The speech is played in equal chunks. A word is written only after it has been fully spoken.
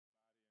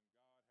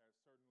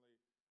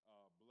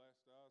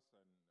us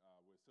and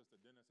with Sister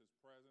Dennis's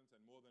presence,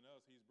 and more than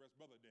us, he's blessed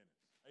Brother Dennis.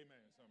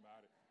 Amen,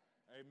 somebody.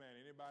 Amen.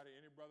 Anybody,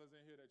 any brothers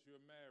in here that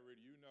you're married,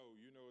 you know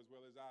as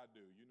well as I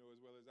do. You know as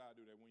well as I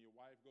do that when your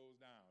wife goes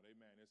down,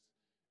 amen,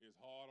 it's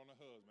hard on the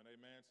husband.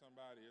 Amen,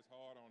 somebody. It's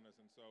hard on us.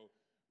 And so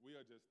we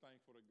are just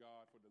thankful to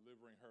God for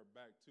delivering her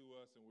back to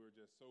us, and we're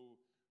just so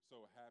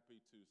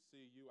happy to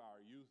see you.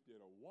 Our youth did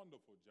a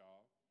wonderful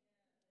job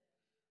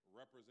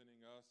representing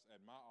us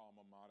at my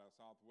alma mater,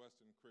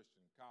 Southwestern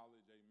Christian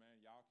College. Amen.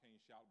 Y'all can't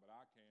shout, but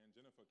I can.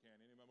 Jennifer can.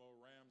 Any more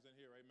Rams in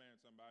here?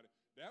 Amen, somebody.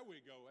 There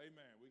we go.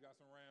 Amen. We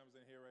got some Rams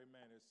in here.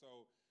 Amen. It's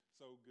so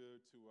good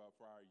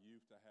for our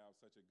youth to have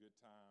such a good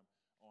time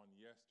on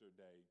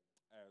yesterday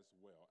as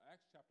well.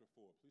 Acts chapter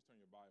 4. Please turn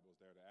your Bibles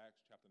there to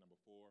Acts chapter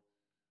number 4.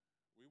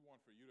 We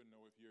want for you to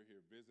know, if you're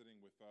here visiting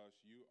with us,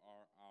 you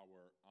are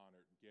our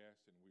honored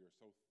guest, and we are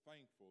so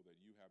thankful that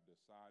you have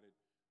decided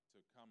to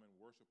come and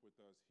worship with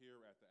us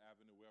here at the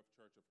Avenue F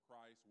Church of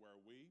Christ,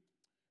 where we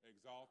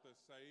exalt the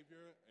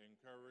Savior,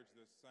 encourage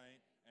the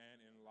saint,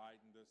 and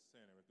enlighten the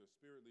sinner. If the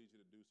Spirit leads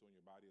you to do so and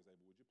your body is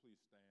able, would you please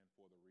stand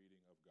for the reading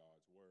of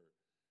God's Word?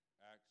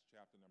 Acts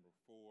chapter number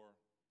 4,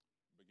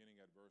 beginning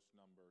at verse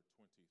number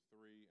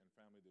 23. And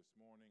family, this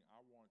morning,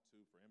 I want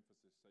to, for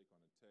emphasis' sake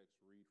on the text,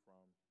 read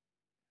from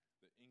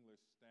the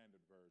English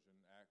Standard Version,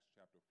 Acts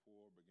chapter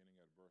 4,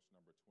 beginning at verse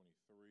number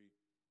 23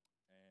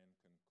 and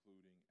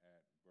concluding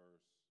at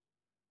verse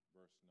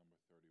number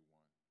 31.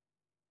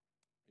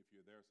 If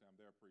you're there, say, I'm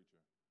there,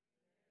 preacher.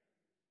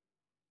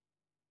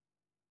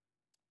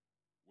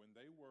 When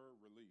they were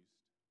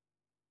released,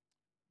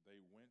 they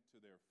went to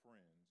their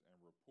friends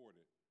and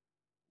reported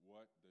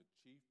what the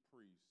chief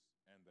priests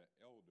and the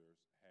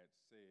elders had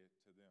said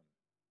to them.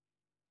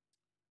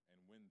 And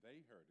when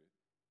they heard it,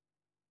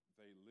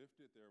 they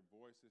lifted their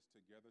voices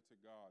together to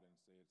God and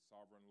said,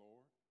 Sovereign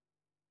Lord,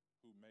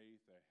 who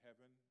made the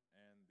heaven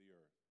and the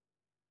earth,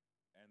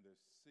 and the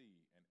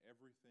sea and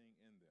everything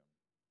in them,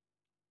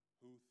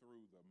 who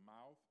through the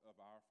mouth of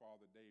our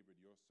father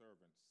David, your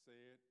servant,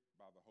 said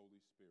by the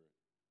Holy Spirit,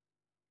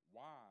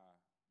 why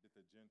did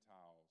the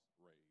Gentiles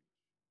rage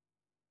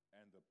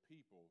and the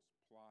peoples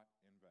plot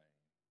in vain?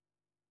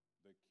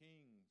 The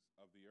kings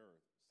of the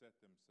earth set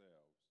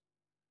themselves,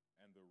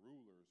 and the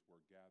rulers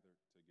were gathered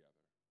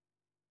together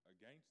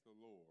against the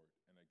Lord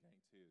and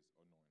against his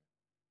anointed.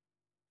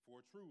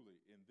 For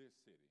truly in this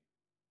city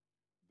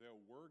there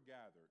were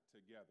gathered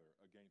together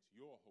against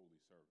your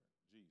holy servant,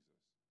 Jesus,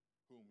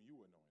 whom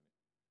you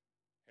anointed,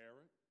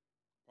 Herod,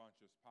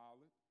 Pontius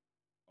Pilate,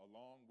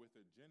 along with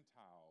the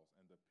Gentiles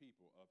and the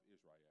people of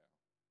Israel,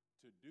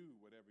 to do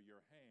whatever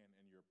your hand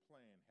and your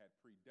plan had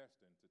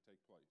predestined to take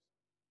place.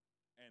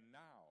 And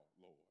now,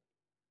 Lord,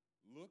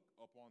 look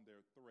upon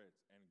their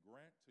threats and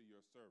grant to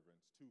your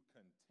servants to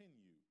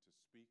continue to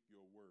speak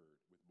your word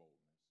with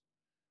boldness,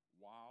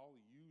 while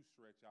you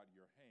stretch out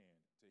your hand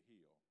to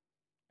heal,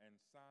 and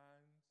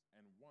signs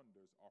and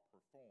wonders are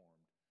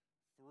performed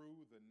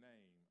through the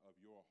name of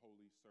your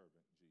holy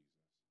servant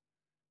Jesus.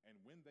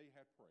 And when they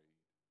had prayed,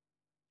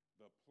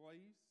 the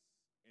place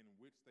in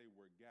which they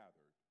were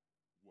gathered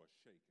was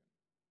shaken,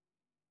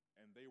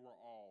 and they were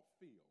all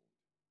filled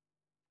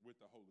with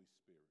the Holy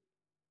Spirit,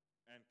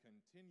 and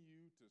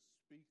continued to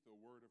speak the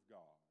word of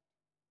God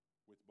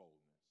with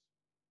boldness.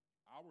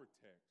 Our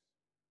text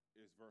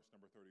is verse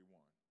number 31.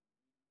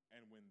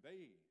 And when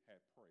they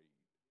had prayed,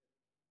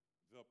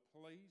 the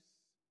place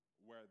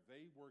where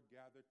they were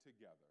gathered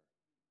together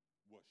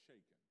was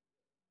shaken,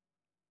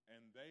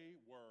 and they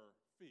were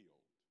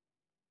filled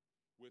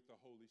with the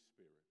Holy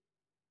Spirit,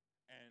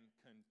 and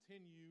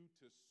continued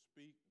to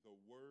speak the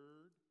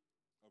word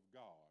of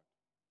God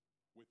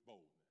with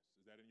boldness.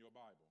 Is that in your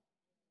Bible?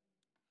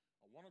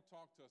 I want to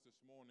talk to us this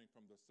morning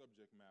from the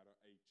subject matter,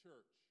 a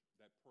church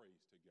that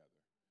prays together.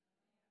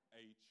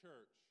 A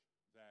church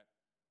that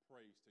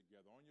prays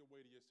together. On your way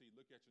to your seat,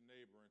 look at your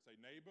neighbor and say,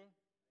 neighbor,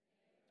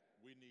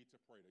 we need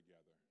to pray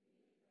together.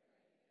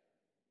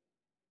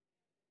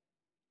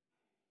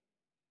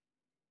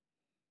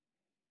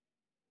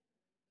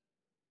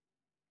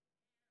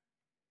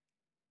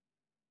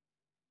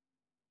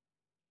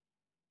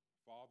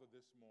 Father,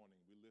 this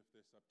morning we lift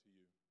this up to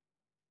you.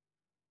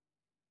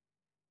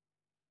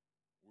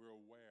 We're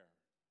aware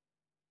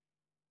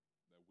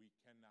that we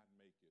cannot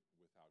make it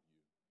without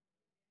you.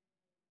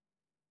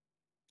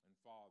 And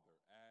Father,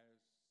 as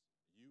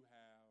you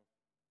have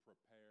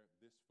prepared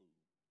this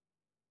food,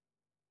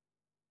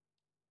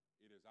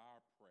 it is our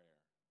prayer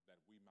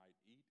that we might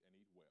eat and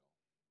eat well,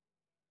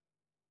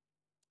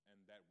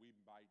 and that we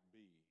might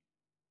be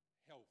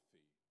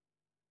healthy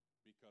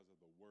because of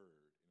the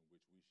word in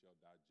which we shall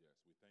digest.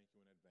 We thank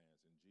you in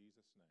advance. In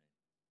Jesus' name,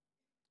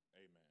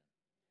 amen.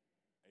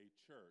 A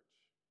church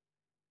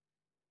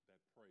that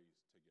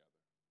prays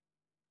together.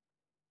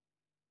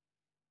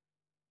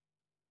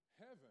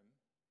 Heaven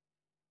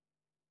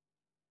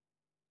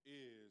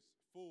is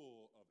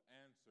full of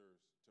answers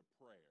to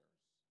prayers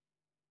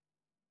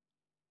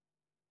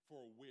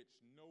for which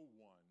no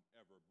one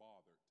ever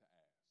bothered to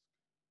ask.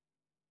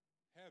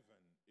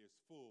 Heaven is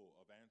full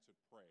of answered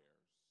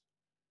prayers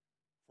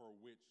for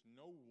which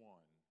no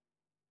one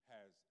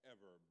has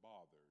ever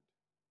bothered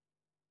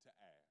to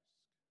ask.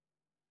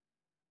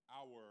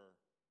 Our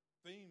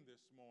theme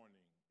this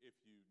morning, if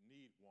you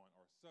need one,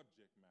 or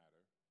subject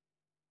matter,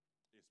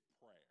 is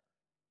prayer.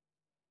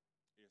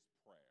 Is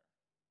prayer.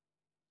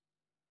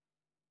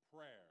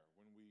 Prayer.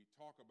 When we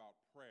talk about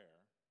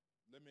prayer,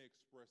 let me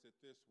express it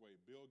this way.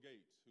 Bill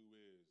Gates, who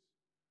is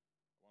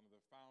one of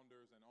the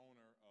founders and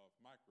owner of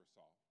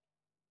Microsoft,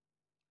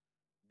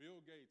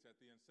 Bill Gates, at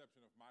the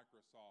inception of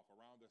Microsoft,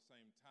 around the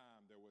same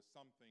time, there was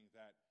something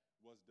that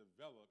was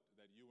developed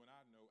that you and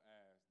I know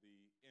as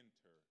the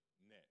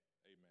internet,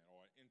 amen,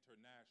 or an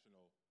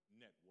international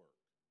network.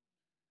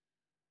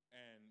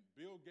 And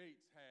Bill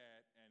Gates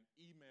had an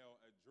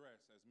email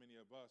address, as many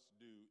of us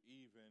do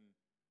even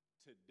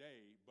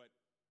today, but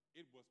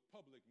it was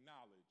public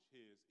knowledge,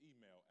 his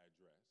email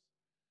address.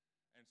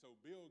 And so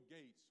Bill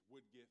Gates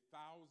would get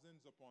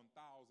thousands upon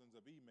thousands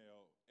of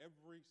email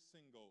every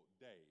single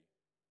day.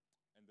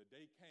 And the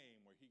day came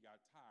where he got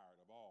tired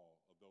of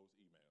all of those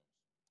emails.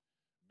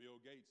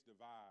 Bill Gates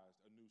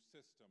devised a new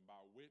system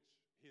by which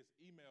his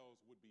emails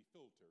would be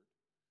filtered,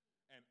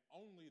 and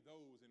only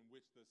those in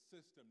which the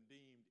system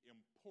deemed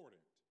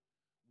important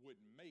would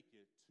make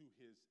it to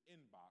his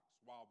inbox,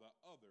 while the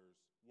others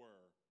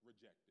were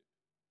rejected.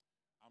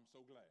 I'm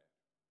so glad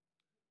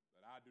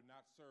that I do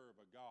not serve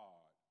a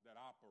God that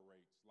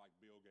operates like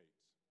Bill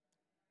Gates.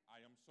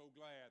 I am so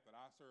glad that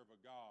I serve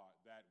a God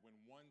that when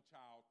one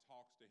child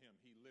talks to him,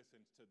 he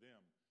listens to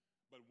them.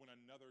 But when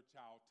another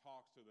child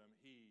talks to them,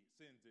 he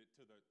sends it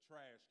to the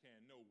trash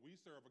can. No, we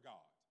serve a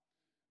God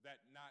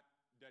that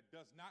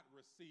does not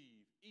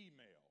receive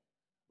email,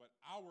 but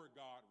our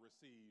God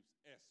receives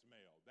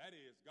S-mail. That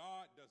is,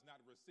 God does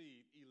not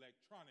receive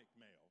electronic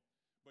mail,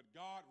 but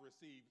God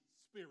receives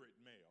spirit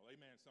mail.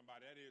 Amen,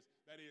 somebody. That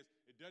is,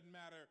 it doesn't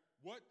matter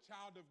what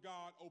child of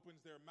God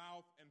opens their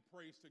mouth and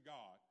prays to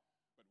God,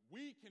 but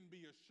we can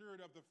be assured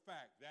of the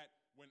fact that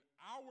when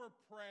our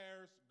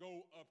prayers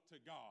go up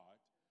to God,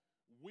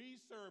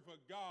 we serve a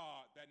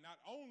God that not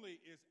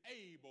only is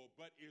able,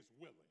 but is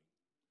willing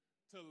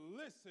to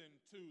listen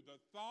to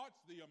the thoughts,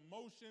 the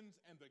emotions,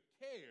 and the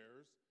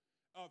cares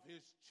of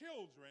his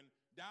children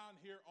down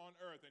here on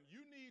earth. And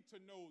you need to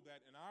know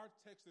that in our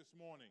text this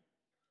morning,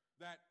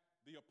 that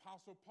the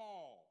Apostle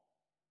Paul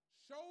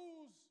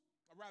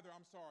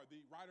the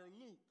writer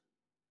Luke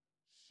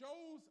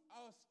shows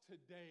us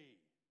today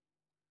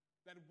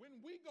that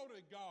when we go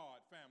to God,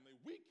 family,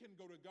 we can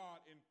go to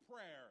God in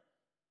prayer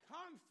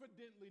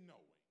confidently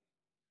knowing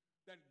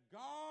that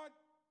God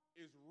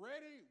is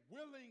ready,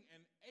 willing,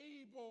 and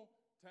able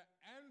to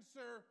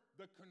answer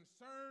the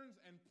concerns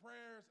and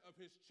prayers of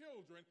his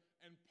children.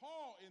 And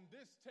Paul in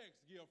this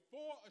text gives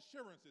 4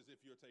 assurances,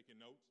 if you're taking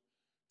notes,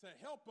 to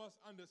help us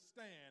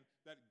understand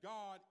that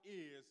God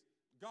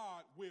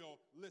will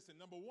listen.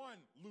 Number 1,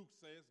 Luke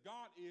says,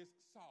 God is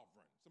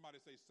sovereign.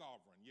 Somebody say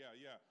sovereign. Yeah.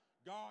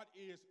 God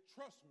is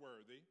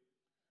trustworthy.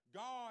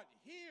 God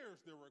hears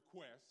the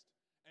request,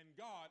 and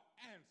God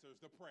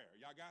answers the prayer.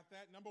 Y'all got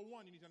that? Number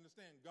 1, you need to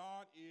understand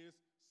God is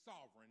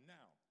sovereign.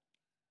 Now,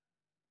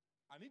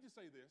 I need to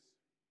say this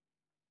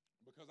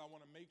because I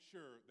want to make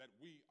sure that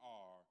we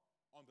are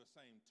on the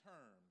same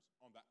terms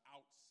on the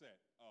outset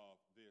of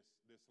this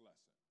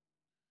lesson.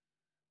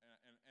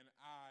 And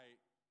I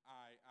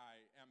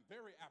am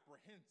very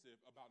apprehensive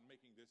about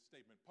making this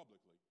statement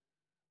publicly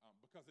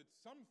because it's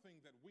something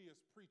that we as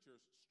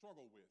preachers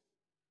struggle with,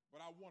 but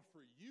I want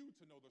for you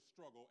to know the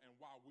struggle and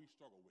why we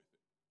struggle with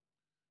it.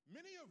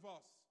 Many of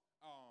us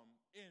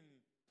in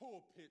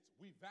pulpits,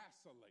 we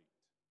vacillate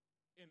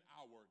in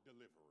our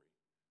delivery.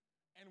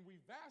 And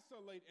we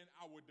vacillate in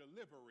our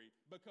delivery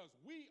because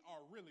we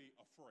are really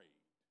afraid.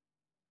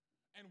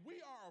 And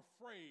we are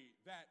afraid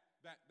that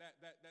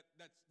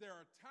there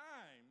are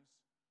times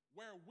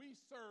where we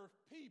serve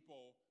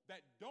people that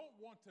don't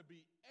want to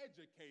be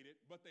educated,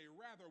 but they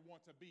rather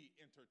want to be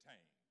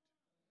entertained.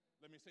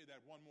 Let me say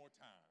that one more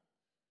time.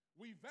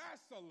 We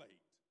vacillate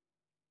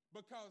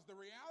because the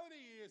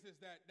reality is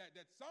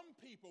that some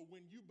people,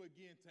 when you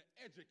begin to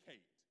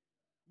educate,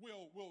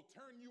 will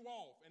turn you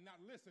off and not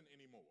listen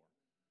anymore.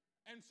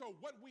 And so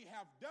what we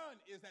have done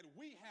is that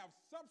we have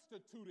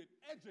substituted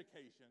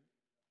education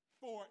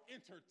for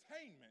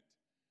entertainment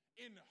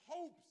in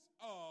hopes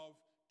of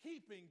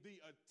keeping the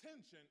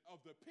attention of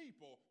the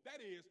people.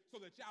 That is,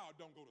 so that y'all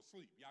don't go to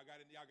sleep. Y'all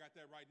got it? Y'all got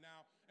that right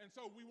now? And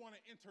so we want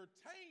to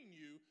entertain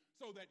you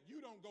so that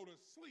you don't go to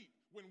sleep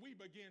when we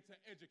begin to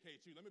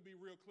educate you. Let me be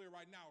real clear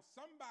right now.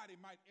 Somebody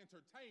might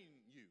entertain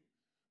you,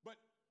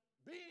 but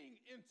being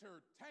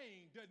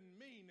entertained doesn't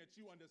mean that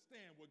you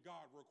understand what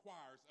God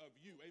requires of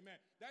you. Amen.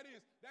 That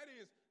is,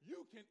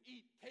 you can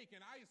eat cake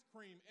and ice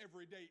cream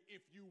every day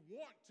if you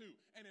want to.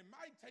 And it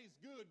might taste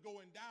good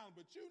going down,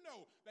 but you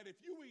know that if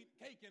you eat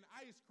cake and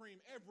ice cream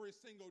every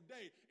single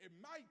day, it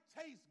might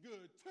taste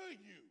good to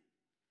you,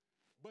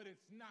 but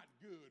it's not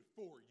good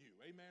for you.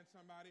 Amen,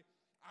 somebody?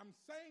 I'm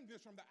saying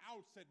this from the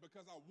outset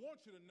because I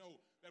want you to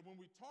know that when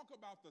we talk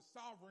about the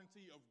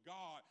sovereignty of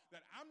God,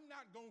 that I'm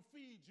not going to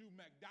feed you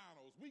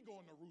McDonald's. We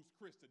going to Ruth's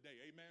Chris today.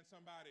 Amen,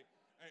 somebody?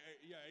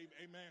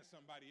 Amen,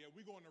 somebody. Yeah,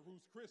 we going to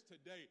Ruth's Chris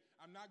today.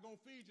 I'm not going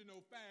to feed you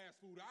no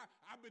fast food.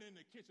 I've been in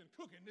the kitchen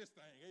cooking this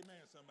thing.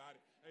 Amen, somebody.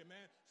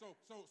 Amen. So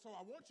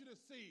I want you to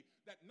see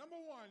that, number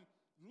one,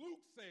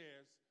 Luke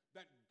says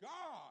that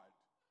God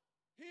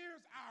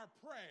hears our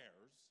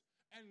prayers,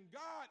 and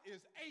God is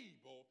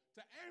able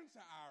to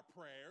answer our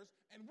prayers,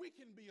 and we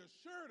can be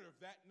assured of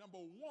that, number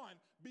one,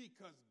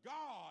 because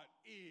God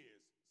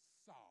is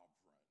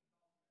sovereign.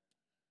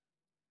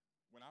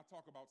 When I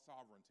talk about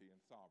sovereignty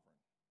and sovereign,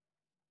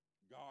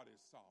 God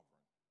is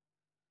sovereign.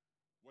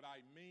 What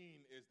I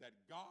mean is that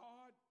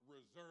God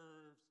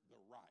reserves the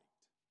right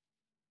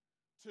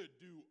to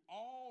do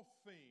all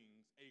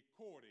things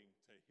according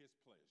to his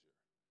pleasure.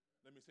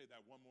 Let me say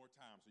that one more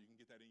time so you can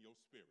get that in your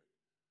spirit.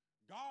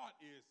 God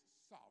is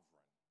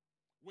sovereign,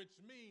 which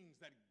means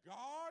that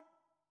God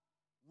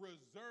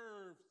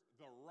reserves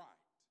the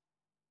right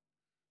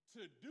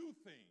to do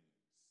things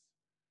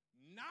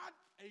not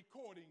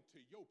according to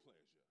your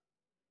pleasure,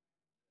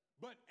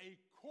 but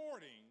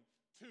according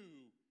to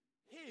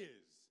his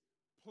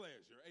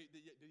pleasure. Hey,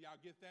 do y'all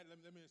get that?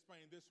 Let me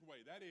explain this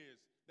way. That is,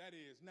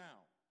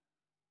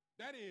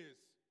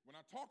 when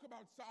I talk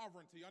about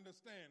sovereignty,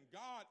 understand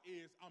God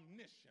is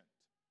omniscient.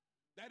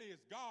 That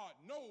is, God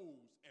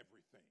knows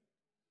everything.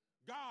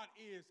 God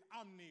is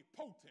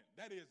omnipotent.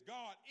 That is,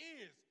 God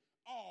is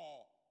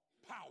all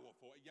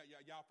powerful.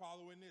 Y'all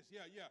following this?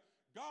 Yeah.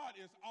 God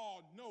is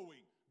all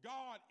knowing.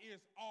 God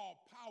is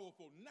all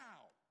powerful.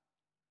 Now,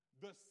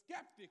 the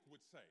skeptic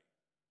would say,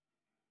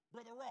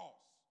 Brother Ross,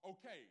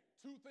 okay,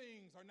 two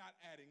things are not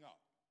adding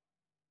up.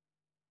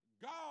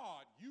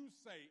 God, you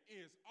say,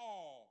 is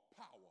all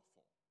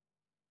powerful.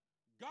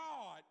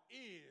 God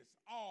is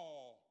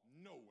all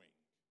knowing.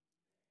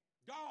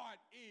 God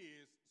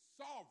is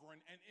sovereign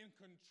and in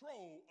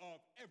control of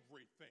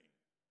everything.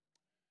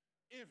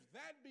 If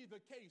that be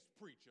the case,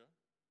 preacher,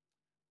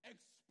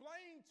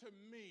 explain to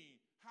me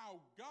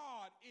how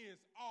God is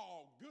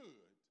all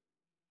good,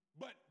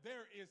 but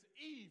there is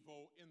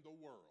evil in the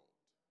world.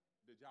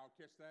 Did y'all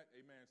catch that?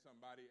 Amen,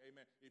 somebody.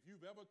 Amen. If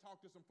you've ever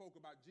talked to some folk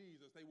about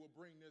Jesus, they will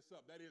bring this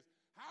up. That is,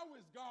 how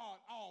is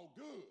God all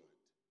good,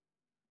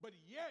 but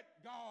yet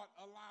God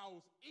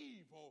allows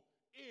evil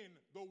in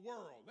the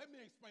world? Let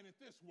me explain it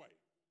this way.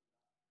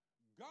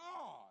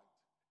 God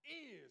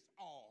is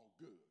all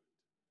good.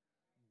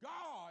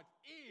 God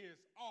is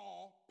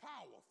all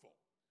powerful.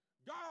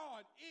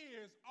 God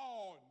is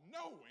all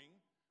knowing,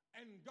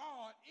 and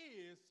God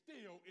is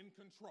still in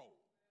control.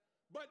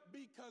 But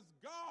because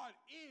God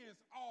is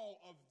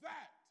all of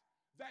that,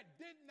 that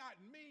did not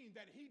mean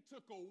that he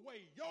took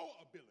away your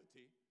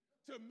ability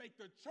to make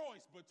the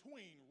choice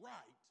between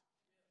right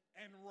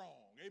and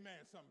wrong.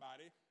 Amen,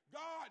 somebody.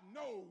 God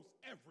knows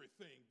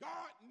everything.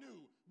 God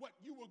knew what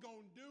you were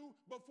going to do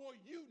before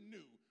you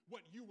knew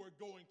what you were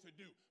going to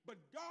do. But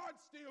God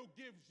still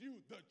gives you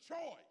the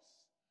choice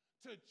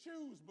to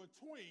choose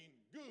between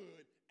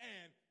good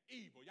and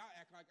evil. Y'all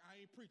act like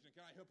I ain't preaching.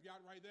 Can I help you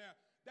out right there?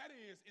 That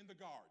is in the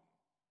garden.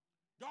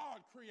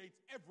 God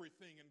creates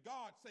everything, and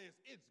God says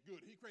it's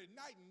good. He created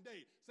night and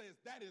day, says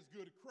that is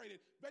good. He created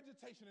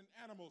vegetation and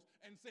animals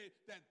and said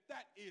that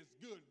that is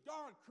good.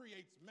 God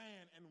creates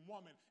man and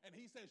woman, and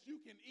he says you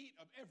can eat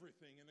of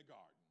everything in the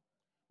garden.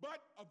 But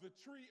of the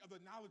tree of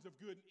the knowledge of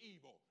good and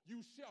evil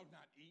you shall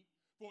not eat,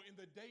 for in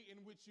the day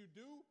in which you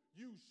do,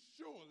 you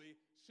surely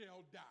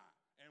shall die.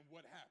 And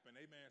what happened?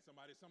 Amen.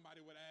 Somebody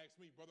would ask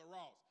me, Brother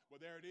Ross, well,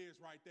 there it is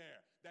right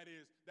there. That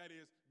is,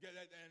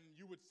 and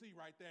you would see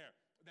right there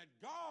that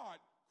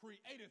God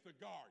created the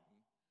garden,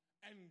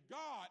 and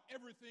God,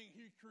 everything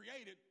he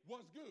created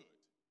was good.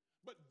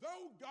 But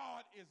though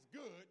God is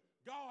good,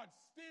 God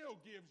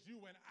still gives you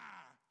and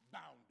I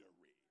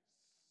boundaries.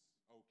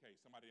 Okay,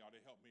 somebody ought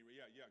to help me.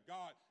 Yeah,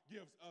 God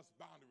gives us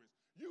boundaries.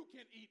 You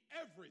can eat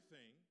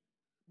everything,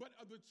 but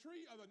of the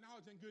tree of the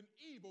knowledge and good and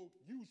evil,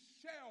 you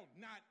shall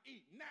not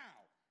eat.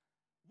 Now,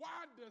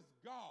 why does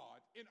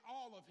God, in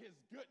all of his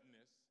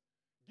goodness,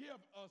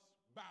 give us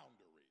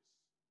boundaries?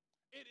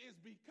 It is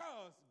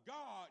because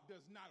God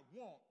does not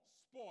want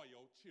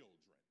spoiled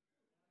children.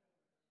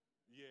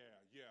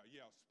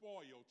 Yeah,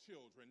 spoiled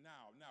children.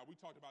 Now, we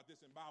talked about this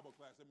in Bible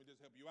class. Let me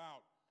just help you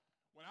out.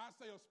 When I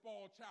say a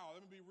spoiled child,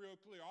 let me be real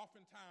clear.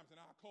 Oftentimes in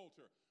our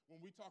culture,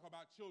 when we talk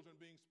about children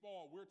being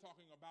spoiled, we're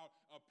talking about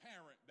a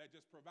parent that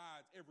just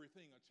provides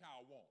everything a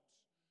child wants.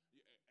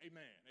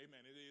 Amen.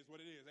 It is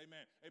what it is.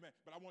 Amen.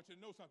 But I want you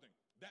to know something.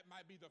 That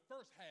might be the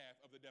first half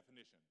of the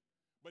definition,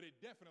 but it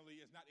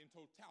definitely is not in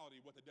totality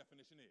what the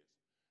definition is.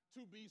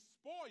 To be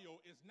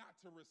spoiled is not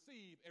to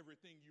receive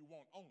everything you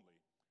want only.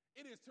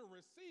 It is to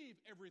receive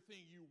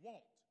everything you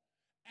want,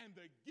 and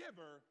the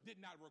giver did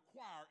not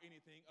require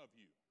anything of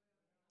you.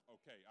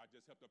 Okay, I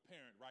just helped a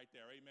parent right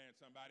there. Amen,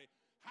 somebody.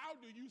 How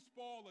do you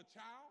spoil a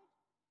child?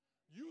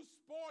 You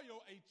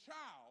spoil a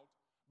child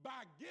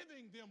by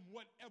giving them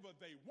whatever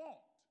they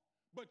want,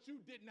 but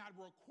you did not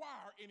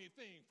require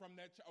anything from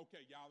that child.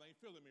 Okay, y'all ain't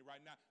feeling me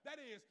right now.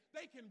 That is,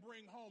 they can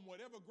bring home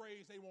whatever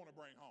grades they want to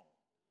bring home.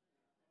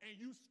 And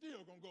you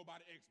still gonna go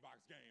by the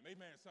Xbox game.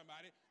 Amen,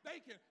 somebody.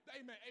 They can,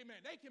 amen.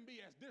 They can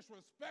be as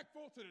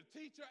disrespectful to the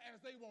teacher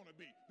as they want to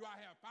be. Do I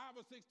have 5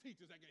 or 6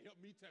 teachers that can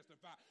help me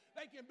testify?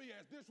 They can be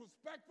as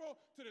disrespectful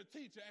to the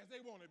teacher as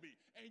they want to be.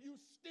 And you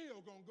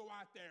still gonna go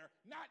out there,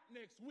 not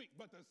next week,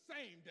 but the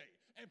same day,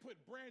 and put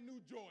brand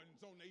new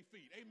Jordans on their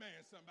feet. Amen,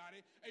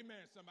 somebody.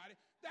 Amen, somebody.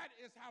 That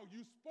is how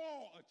you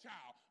spoil a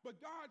child. But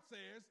God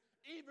says,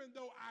 even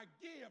though I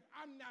give,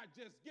 I'm not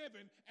just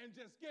giving and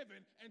just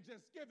giving and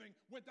just giving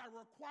without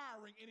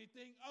requiring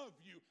anything of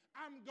you.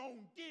 I'm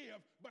going to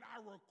give, but I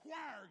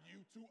require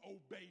you to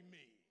obey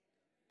me.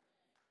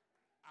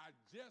 I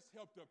just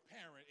helped a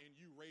parent in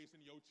you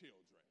raising your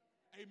children.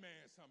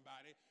 Amen,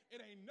 somebody.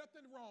 It ain't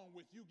nothing wrong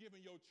with you giving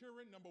your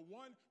children, number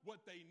one,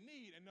 what they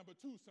need, and number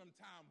two,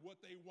 sometimes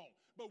what they want.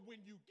 But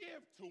when you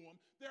give to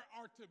them, there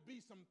are to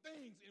be some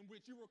things in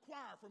which you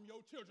require from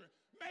your children.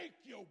 Make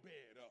your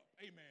bed up.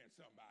 Amen,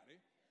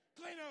 somebody.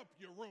 Clean up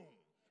your room.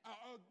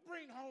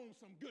 Bring home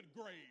some good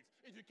grades.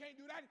 If you can't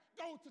do that,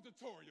 go to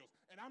tutorials.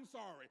 And I'm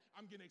sorry,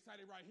 I'm getting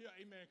excited right here,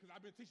 amen, because I've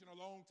been teaching a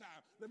long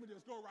time. Let me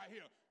just go right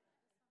here.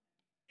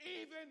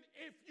 Even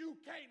if you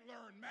can't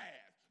learn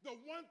math, the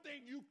one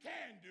thing you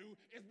can do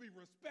is be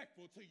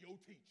respectful to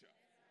your teacher.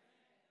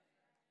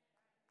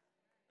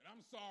 And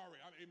I'm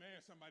sorry,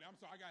 amen, somebody. I'm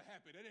sorry, I got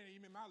happy. That ain't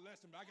even my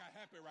lesson, but I got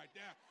happy right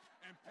there.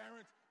 And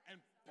parents,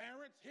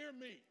 hear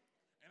me.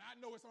 And I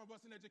know some of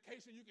us in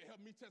education, you can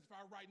help me testify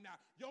right now.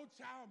 Your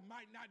child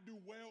might not do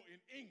well in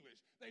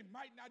English. They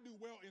might not do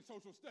well in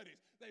social studies.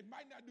 They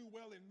might not do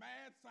well in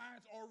math,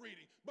 science, or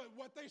reading. But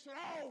what they should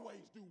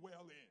always do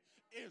well in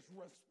is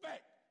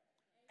respect.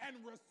 And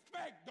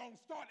respect don't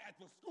start at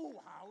the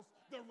schoolhouse.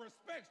 The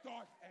respect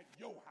starts at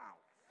your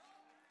house.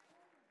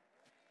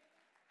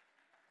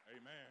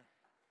 Amen.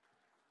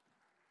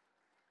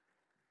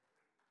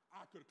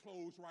 I could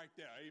close right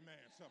there.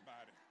 Amen,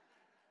 somebody.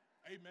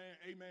 Amen,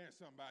 amen,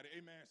 somebody.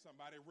 Amen,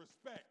 somebody.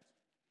 Respect.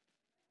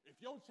 If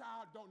your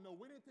child don't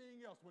know anything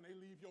else when they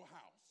leave your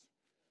house,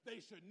 they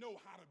should know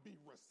how to be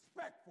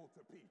respectful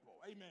to people.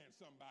 Amen,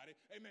 somebody.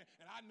 Amen.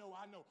 And I know.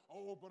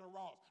 Oh, Brother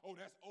Ross. Oh,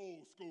 that's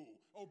old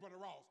school. Oh, Brother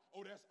Ross.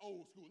 Oh, that's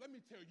old school. Let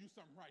me tell you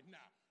something right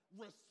now.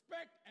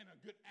 Respect and a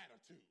good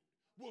attitude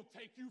will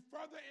take you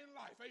further in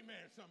life,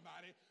 amen,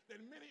 somebody, than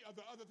many of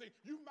the other things.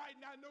 You might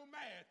not know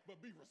math, but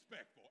be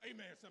respectful,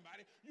 amen,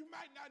 somebody. You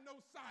might not know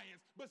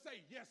science, but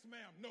say yes,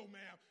 ma'am, no,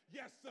 ma'am,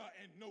 yes, sir,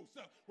 and no,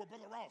 sir. Well,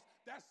 Brother Ross,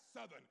 that's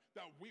Southern.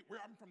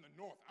 I'm from the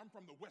North. I'm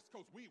from the West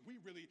Coast. We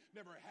really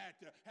never had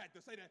to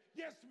say that.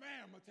 Yes,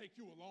 ma'am, will take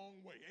you a long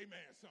way,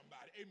 amen,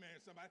 somebody,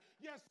 amen, somebody.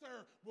 Yes,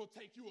 sir, will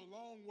take you a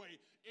long way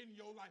in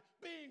your life.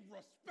 Being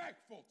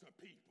respectful to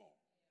people.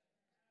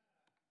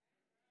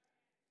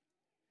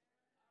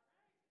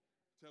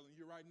 Telling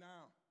you right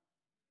now,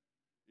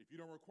 if you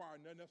don't require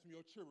nothing else from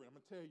your children, I'm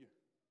going to tell you,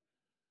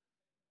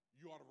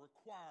 you ought to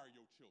require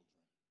your children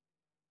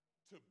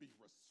to be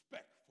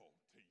respectful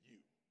to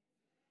you.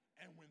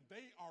 And when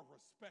they are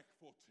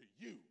respectful to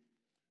you,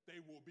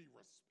 they will be,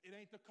 it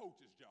ain't the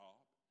coach's job.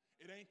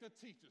 It ain't the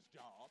teacher's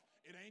job.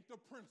 It ain't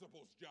the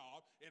principal's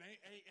job. It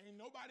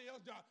ain't nobody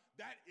else's job.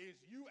 That is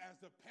you as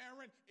the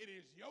parent. It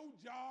is your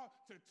job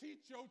to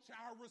teach your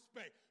child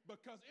respect,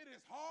 because it is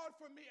hard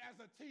for me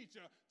as a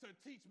teacher to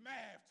teach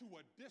math to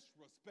a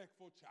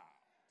disrespectful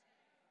child.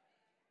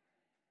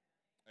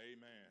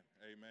 Amen.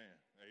 Amen.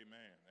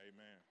 Amen.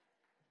 Amen.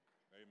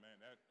 Amen.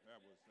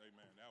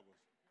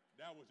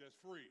 That was just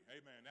free.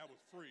 Amen. That was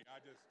free. I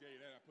just gave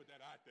that. I put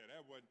that out there.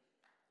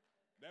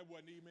 That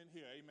wasn't even in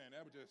here. Amen.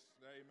 That was just,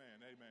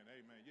 amen.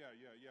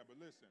 Yeah. But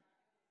listen.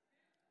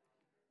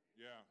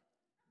 Yeah.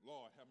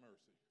 Lord, have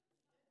mercy.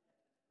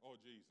 Oh,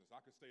 Jesus. I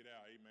could stay there.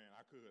 Amen.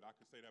 I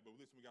could say that. But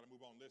listen, we got to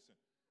move on. Listen.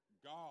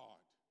 God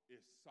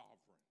is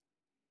sovereign.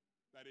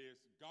 That is,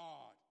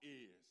 God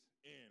is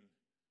in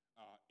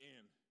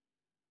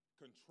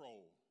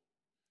control.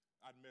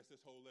 I'd mess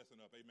this whole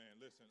lesson up.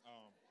 Amen. Listen.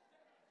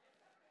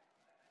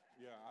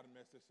 Yeah, I'd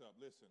mess this up.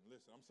 Listen.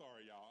 I'm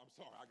sorry, y'all. I'm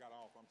sorry. I got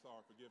off. I'm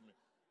sorry. Forgive me.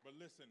 But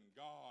listen,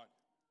 God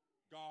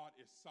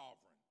is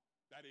sovereign.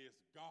 That is,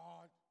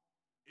 God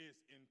is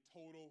in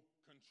total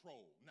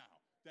control.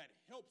 Now, that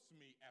helps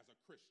me as a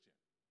Christian,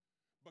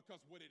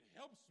 because what it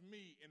helps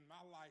me in my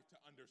life to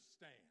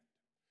understand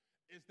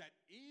is that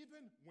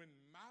even when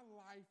my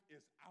life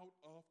is out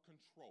of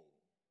control,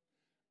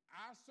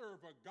 I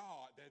serve a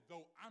God that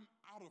though I'm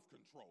out of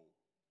control,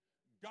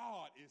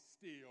 God is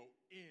still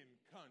in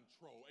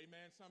control.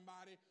 Amen,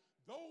 somebody?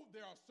 Though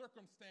there are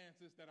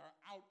circumstances that are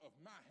out of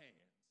my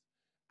hands,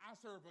 I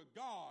serve a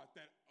God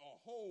that a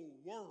whole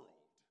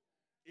world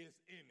is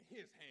in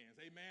his hands.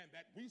 Amen.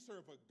 That we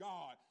serve a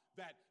God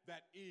that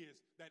is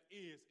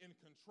in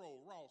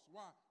control. Ross,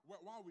 why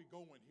are we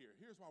going here?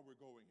 Here's why we're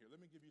going here. Let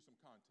me give you some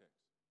context.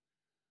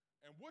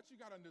 And what you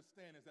got to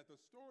understand is that the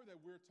story that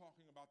we're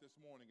talking about this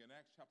morning in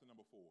Acts chapter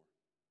number 4,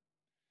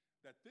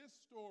 that this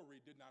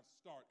story did not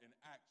start in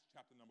Acts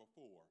chapter number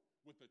 4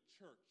 with the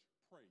church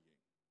praying.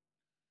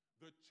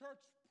 The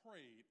church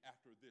prayed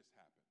after this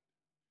happened.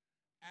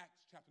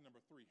 Acts chapter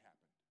number 3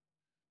 happened.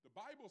 The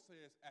Bible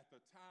says at the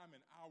time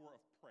and hour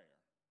of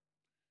prayer,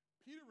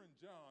 Peter and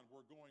John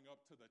were going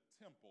up to the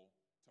temple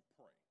to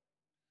pray.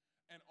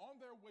 And on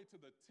their way to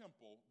the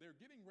temple, they're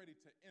getting ready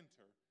to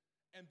enter,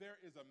 and there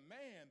is a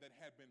man that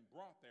had been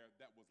brought there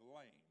that was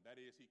lame.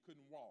 That is, he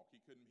couldn't walk,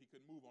 he couldn't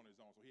move on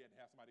his own, so he had to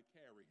have somebody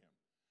carry him.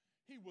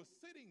 He was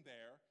sitting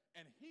there,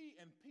 and he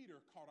and Peter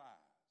caught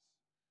eyes.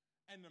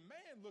 And the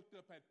man looked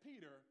up at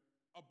Peter,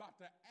 about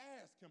to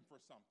ask him for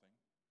something.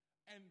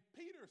 And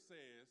Peter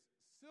says,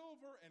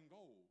 silver and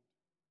gold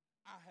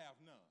I have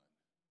none,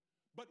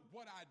 but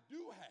what I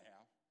do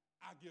have,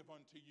 I give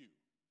unto you.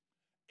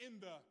 In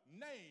the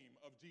name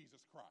of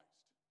Jesus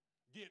Christ,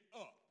 get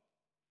up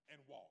and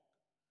walk.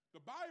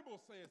 The Bible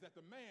says that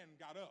the man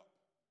got up,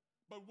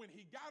 but when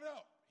he got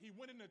up, he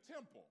went in the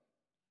temple,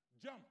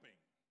 jumping,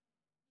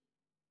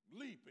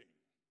 leaping,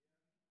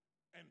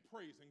 and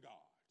praising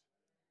God.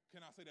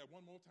 Can I say that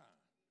one more time?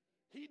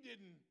 He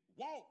didn't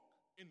walk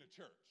in the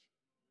church.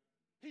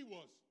 He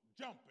was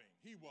jumping,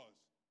 he was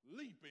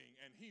leaping,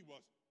 and he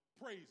was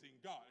praising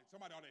God.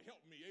 Somebody ought to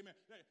help me. Amen.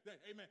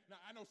 Amen. Now,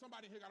 I know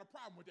somebody here got a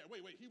problem with that. Wait.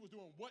 He was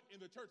doing what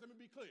in the church? Let me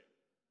be clear.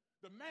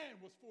 The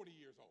man was 40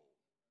 years old,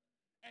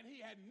 and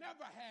he had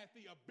never had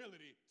the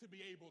ability to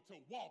be able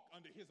to walk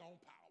under his own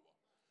power.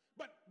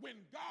 But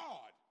when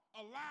God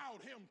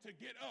allowed him to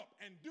get up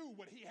and do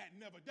what he had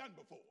never done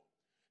before,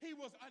 he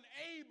was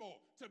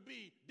unable to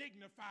be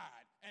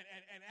dignified and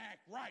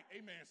act right.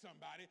 Amen,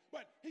 somebody.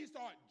 But he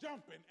started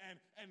jumping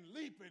and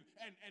leaping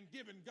and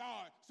giving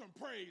God some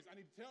praise. I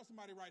need to tell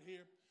somebody right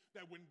here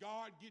that when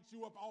God gets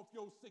you up off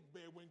your sick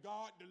bed, when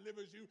God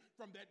delivers you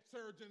from that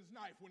surgeon's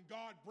knife, when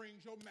God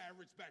brings your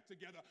marriage back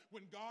together,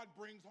 when God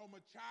brings home a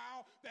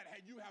child that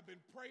you have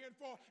been praying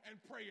for,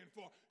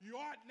 you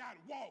ought not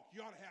walk.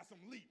 You ought to have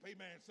some leap.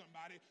 Amen,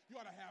 somebody. You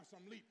ought to have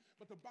some leap.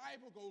 But the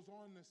Bible goes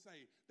on to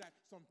say that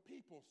some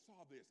people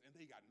saw this and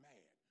they got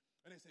mad.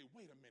 And they say,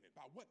 wait a minute,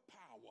 by what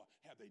power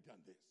have they done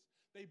this?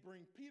 They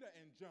bring Peter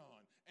and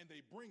John and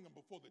they bring them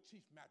before the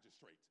chief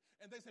magistrates.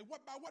 And they say,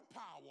 by what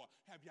power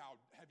have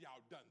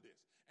y'all done this?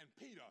 And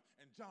Peter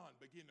and John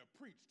begin to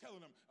preach,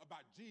 telling them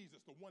about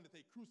Jesus, the one that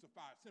they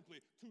crucified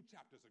simply 2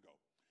 chapters ago.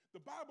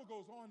 The Bible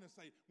goes on to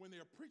say when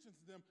they're preaching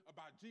to them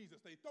about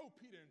Jesus, they throw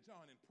Peter and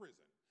John in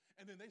prison.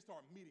 And then they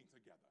start meeting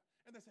together.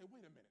 And they say,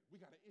 wait a minute,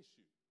 we got an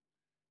issue.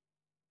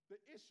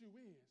 The issue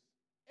is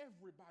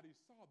everybody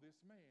saw this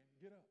man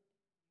get up.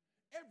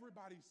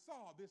 Everybody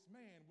saw this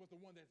man was the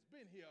one that's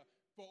been here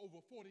for over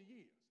 40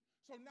 years.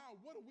 So now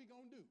what are we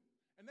going to do?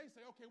 And they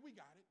say, okay, we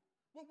got it.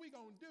 What we're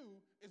going to do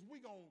is we're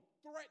going to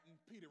threaten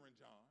Peter and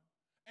John,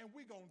 and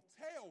we're going to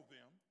tell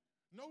them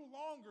no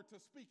longer to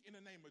speak in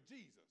the name of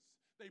Jesus.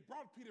 They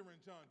brought Peter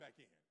and John back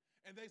in,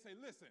 and they say,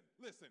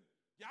 listen,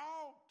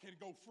 y'all can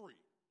go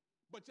free,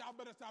 but y'all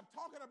better stop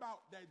talking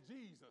about that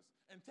Jesus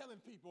and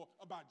telling people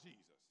about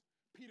Jesus.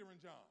 Peter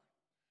and John,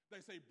 they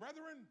say,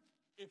 brethren,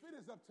 if it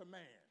is up to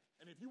man,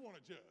 and if you want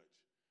to judge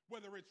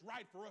whether it's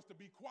right for us to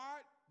be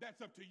quiet,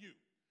 that's up to you.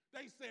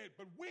 They said,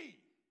 but we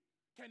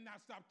cannot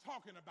stop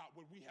talking about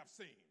what we have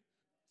seen.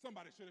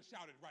 Somebody should have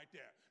shouted right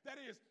there. That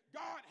is,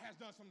 God has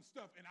done some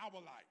stuff in our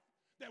life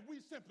that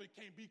we simply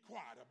can't be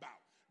quiet about.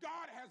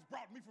 God has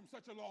brought me from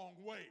such a long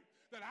way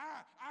that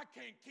I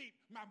can't keep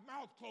my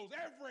mouth closed.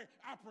 Every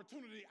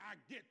opportunity I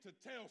get to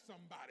tell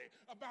somebody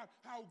about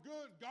how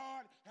good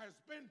God has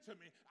been to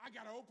me, I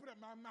got to open up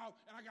my mouth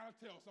and I got to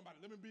tell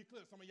somebody. Let me be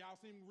clear. Some of y'all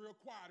seem real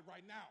quiet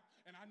right now,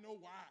 and I know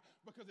why.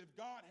 Because if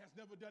God has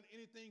never done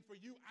anything for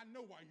you, I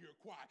know why you're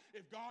quiet.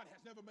 If God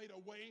has never made a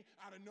way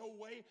out of no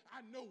way,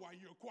 I know why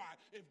you're quiet.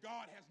 If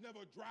God has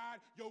never dried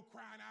your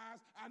crying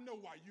eyes, I know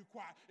why you're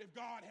quiet. If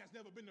God has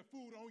never been the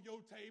food on your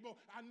table,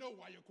 I know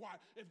why you're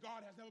quiet. If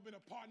God has never been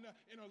a partner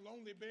in a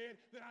lonely bed,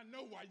 then I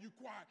know why you're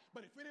quiet.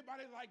 But if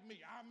anybody like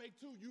me, I make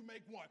two, you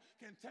make one,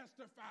 can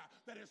testify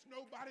that it's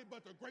nobody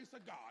but the grace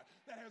of God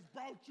that has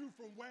brought you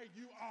from where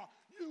you are,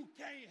 you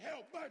can't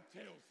help but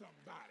tell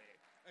somebody.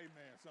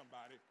 Amen,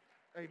 somebody.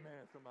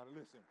 Amen, somebody.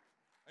 Listen.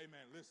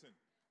 Amen. Listen.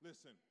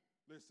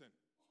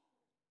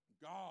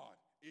 God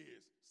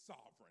is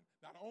sovereign.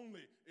 Not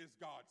only is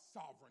God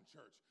sovereign,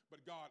 church,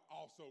 but God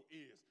also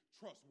is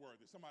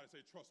trustworthy. Somebody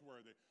say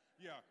trustworthy.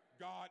 Yeah,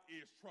 God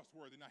is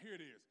trustworthy. Now here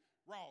it is.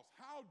 Ross,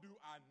 how do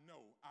I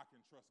know I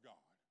can trust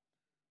God?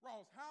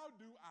 Ross, how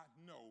do I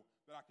know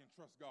that I can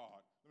trust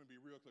God? Let me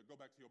be real clear. Go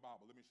back to your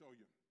Bible. Let me show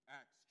you.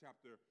 Acts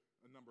chapter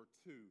number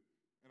 2,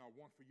 and I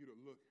want for you to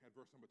look at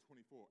verse number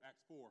 24.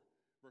 Acts 4,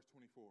 verse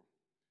 24.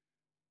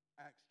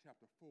 Acts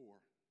chapter 4,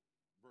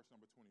 verse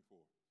number 24.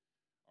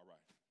 All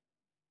right.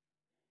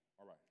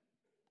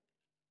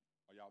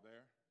 Are y'all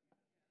there?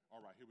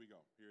 All right, here we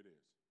go. Here it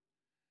is.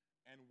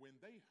 And when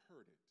they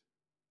heard it,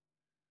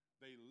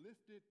 they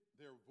lifted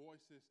their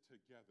voices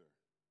together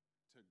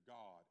to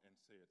God and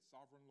said,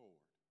 Sovereign Lord,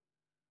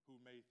 who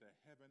made the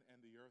heaven and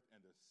the earth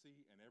and the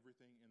sea and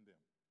everything in them,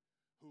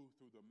 who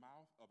through the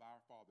mouth of our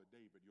father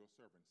David, your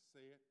servant,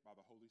 said by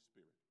the Holy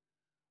Spirit,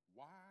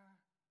 why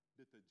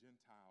did the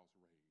Gentiles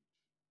rage?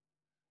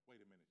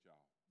 Wait a minute,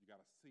 y'all. You got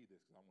to see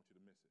this because I want you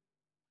to miss it.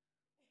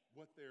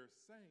 What they're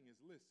saying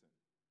is, listen,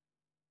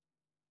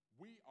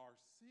 we are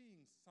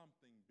seeing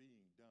something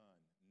being done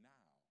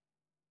now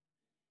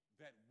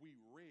that we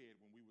read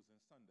when we was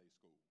in Sunday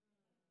school.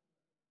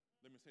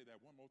 Let me say that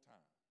one more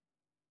time.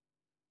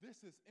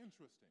 This is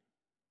interesting,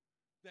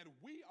 that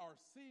we are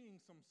seeing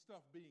some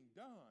stuff being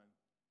done,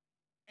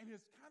 and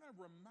it's kind of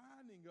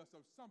reminding us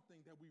of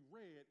something that we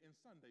read in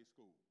Sunday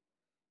school.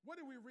 What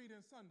did we read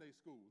in Sunday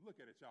school? Look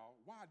at it, y'all.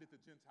 Why did the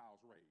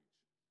Gentiles rage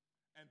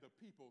and the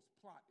peoples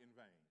plot in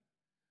vain?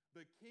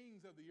 The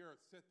kings of the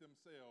earth set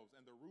themselves,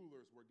 and the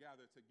rulers were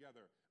gathered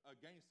together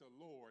against the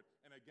Lord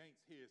and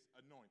against his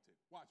anointed.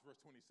 Watch verse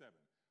 27.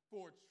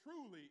 For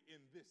truly in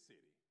this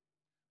city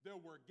there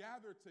were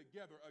gathered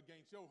together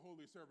against your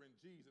holy servant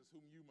Jesus,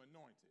 whom you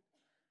anointed,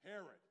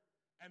 Herod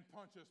and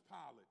Pontius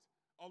Pilate,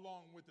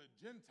 along with the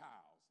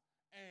Gentiles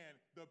and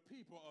the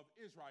people of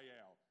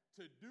Israel,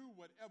 to do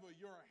whatever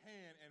your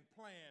hand and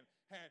plan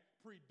had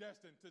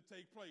predestined to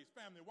take place.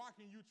 Family, why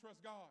can you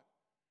trust God?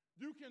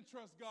 You can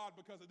trust God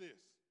because of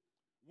this.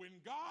 When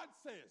God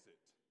says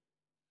it,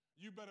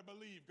 you better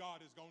believe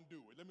God is going to do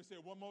it. Let me say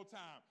it one more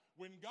time.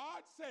 When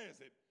God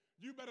says it,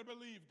 you better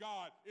believe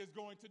God is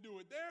going to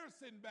do it. They're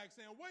sitting back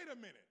saying, wait a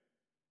minute.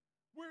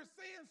 We're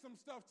seeing some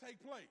stuff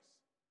take place.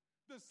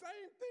 The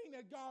same thing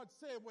that God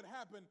said would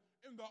happen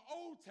in the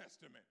Old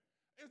Testament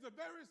is the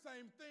very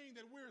same thing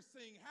that we're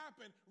seeing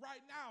happen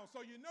right now. So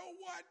you know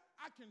what?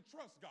 I can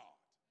trust God.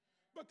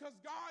 Because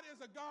God is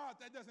a God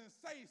that doesn't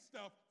say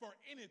stuff for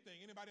anything.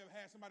 Anybody ever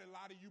had somebody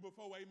lie to you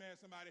before, amen,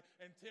 somebody,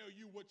 and tell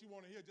you what you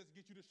want to hear just to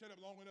get you to shut up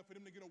long enough for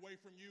them to get away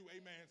from you,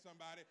 amen,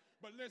 somebody.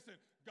 But listen,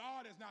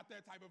 God is not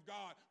that type of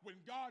God. When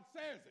God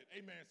says it,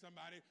 amen,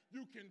 somebody,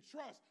 you can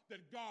trust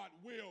that God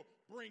will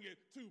bring it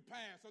to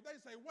pass. So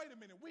they say, wait a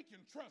minute, we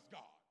can trust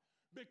God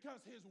because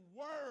his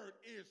word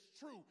is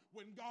true.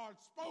 When God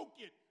spoke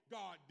it,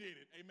 God did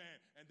it, amen.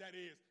 And that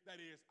is,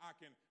 I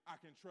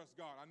can trust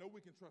God. I know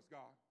we can trust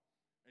God.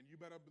 And you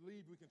better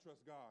believe we can trust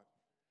God.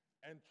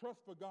 And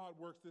trust for God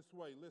works this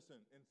way.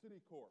 Listen, in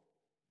Citicorp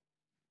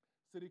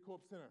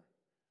Center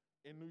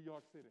in New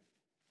York City,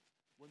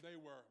 when the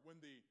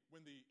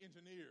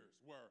engineers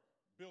were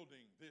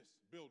building this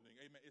building,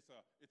 amen, it's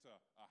a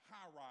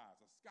high-rise,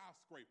 a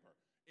skyscraper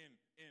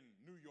in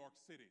New York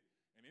City.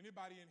 And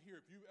anybody in here,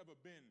 if you've ever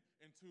been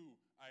into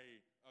a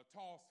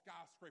tall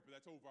skyscraper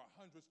that's over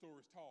 100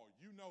 stories tall,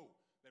 you know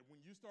that when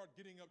you start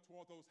getting up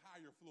toward those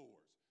higher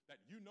floors, that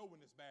you know when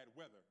it's bad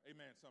weather,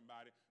 amen,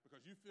 somebody,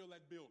 because you feel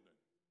that building.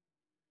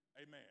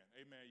 Amen,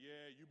 amen.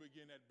 Yeah, you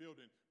begin that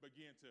building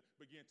begin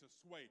to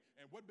sway.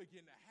 And what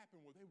began to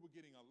happen was they were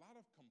getting a lot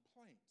of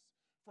complaints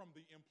from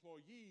the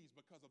employees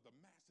because of the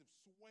massive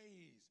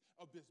sways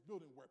of this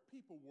building where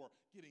people were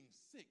getting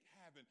sick,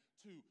 having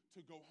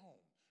to go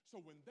home. So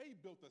when they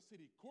built the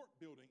Citicorp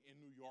building in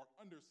New York,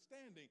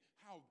 understanding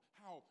how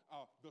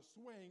the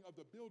swaying of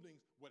the buildings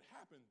would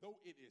happen, though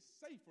it is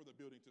safe for the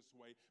building to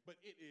sway, but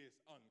it is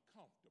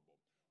uncomfortable.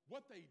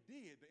 What they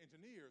did, the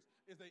engineers,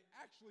 is they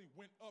actually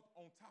went up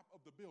on top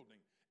of the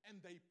building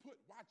and they put,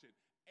 watch it,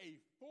 a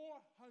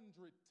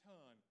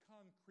 400-ton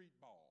concrete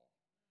ball.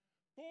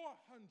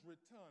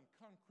 400-ton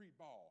concrete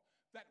ball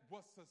that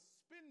was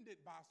suspended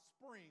by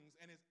springs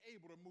and is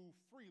able to move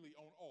freely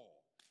on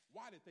oil.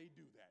 Why did they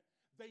do that?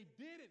 They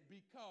did it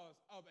because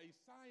of a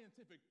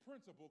scientific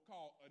principle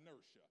called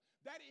inertia.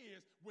 That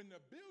is, when the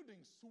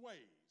building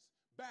sways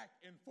back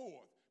and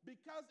forth,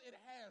 because it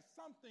has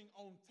something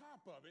on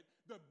top of it,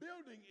 the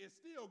building is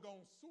still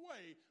going to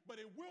sway,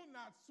 but it will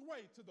not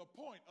sway to the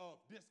point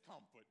of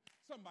discomfort.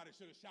 Somebody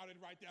should have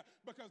shouted right there,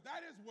 because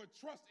that is what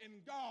trust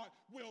in God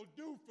will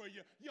do for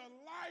you. Your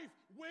life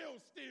will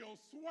still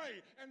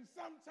sway, and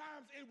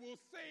sometimes it will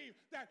seem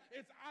that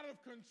it's out of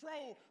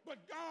control,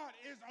 but God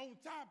is on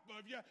top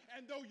of you,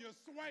 and though you're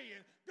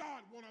swaying,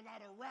 God won't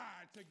allow the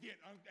ride to get,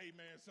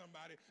 amen,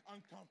 somebody,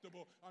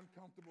 uncomfortable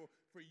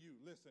for you.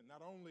 Listen,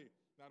 not only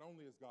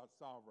is God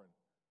sovereign,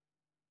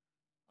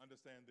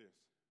 understand this,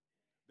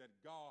 that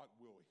God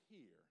will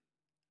hear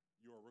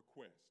your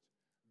request.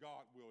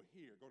 God will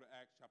hear. Go to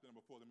Acts chapter number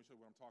 4. Let me show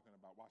you what I'm talking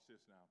about. Watch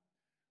this now.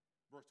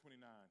 Verse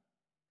 29.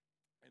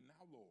 And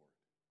now, Lord,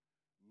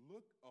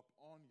 look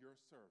upon your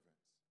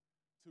servants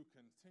to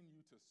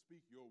continue to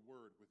speak your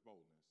word with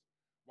boldness,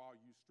 while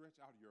you stretch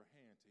out your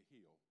hand to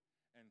heal,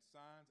 and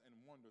signs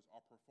and wonders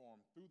are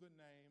performed through the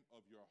name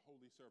of your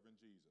holy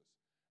servant Jesus.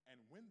 And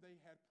when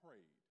they had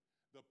prayed,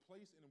 the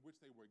place in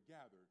which they were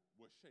gathered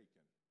was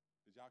shaken.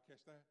 Did y'all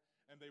catch that?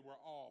 And they were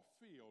all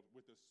filled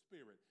with the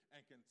Spirit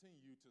and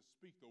continued to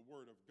speak the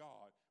word of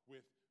God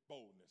with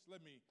boldness.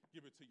 Let me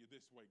give it to you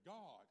this way.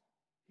 God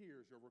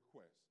hears your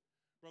request.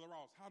 Brother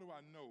Ross, how do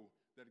I know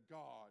that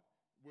God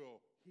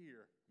will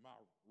hear my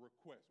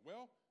request?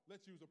 Well,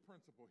 let's use a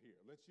principle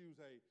here. Let's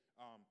use a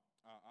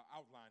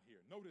outline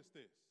here. Notice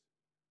this.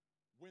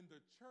 When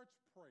the church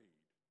prayed,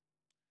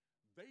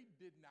 they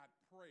did not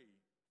pray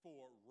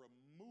for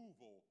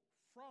removal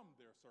from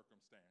their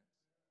circumstance.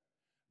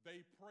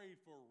 They prayed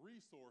for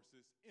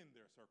resources in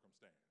their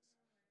circumstance.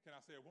 Can I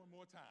say it one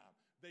more time?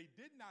 They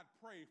did not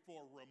pray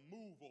for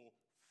removal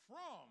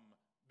from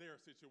their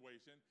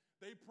situation.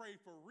 They prayed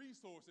for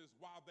resources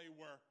while they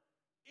were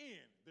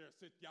in their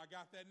situation. Y'all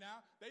got that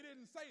now? They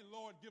didn't say,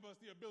 Lord, give us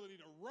the ability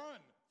to run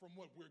from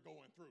what we're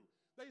going through.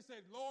 They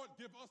said, Lord,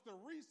 give us the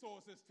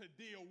resources to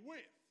deal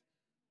with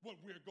what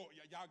we're going.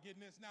 Y'all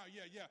getting this now?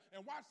 Yeah.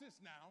 And watch this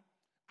now.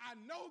 I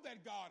know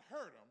that God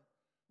heard them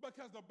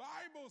because the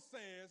Bible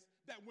says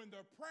that when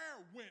the prayer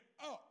went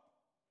up,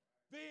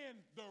 then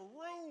the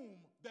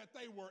room that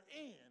they were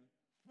in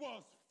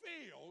was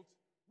filled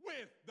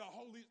with the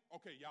Holy.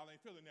 Okay, y'all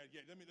ain't feeling that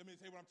yet. Let me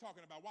say what I'm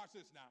talking about. Watch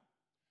this now.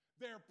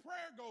 Their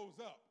prayer goes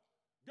up.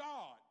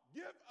 God,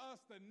 give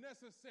us the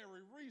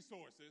necessary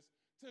resources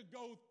to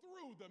go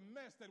through the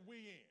mess that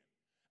we in.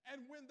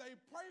 And when they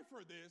pray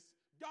for this,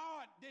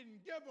 God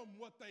didn't give them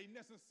what they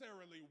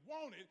necessarily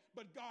wanted,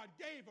 but God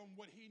gave them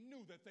what he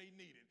knew that they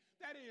needed.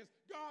 That is,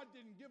 God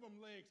didn't give them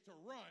legs to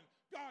run.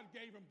 God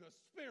gave them the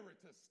spirit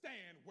to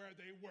stand where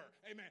they were.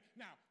 Amen.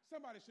 Now,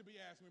 somebody should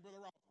be asking me, Brother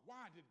Ross,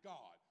 why would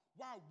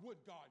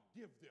God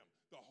give them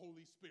the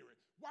Holy Spirit?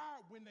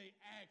 Why, when they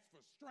asked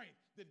for strength,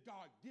 did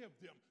God give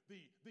them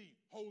the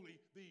Holy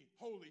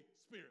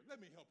Spirit? Let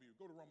me help you.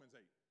 Go to Romans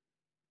 8.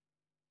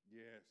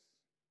 Yes.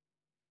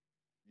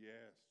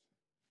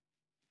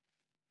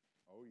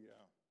 Oh,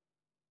 yeah.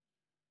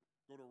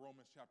 Go to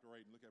Romans chapter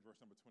 8 and look at verse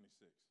number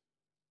 26.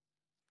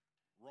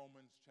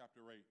 Romans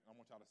chapter 8. I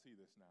want y'all to see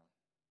this now.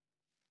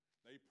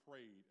 They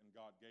prayed and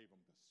God gave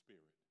them the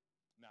Spirit.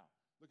 Now,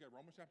 look at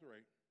Romans chapter 8.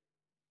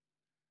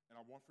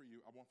 And I want for you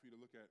to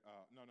look at,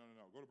 no.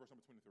 Go to verse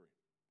number 23.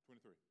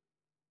 23.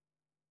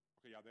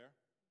 Okay, y'all there?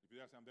 If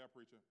you're there, say, I'm there,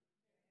 preacher.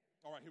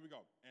 All right, here we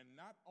go. And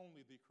not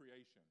only the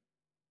creation,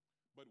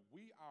 but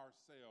we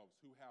ourselves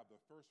who have the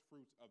first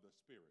fruits of the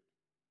Spirit,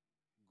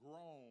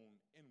 groan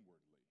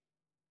inwardly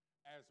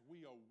as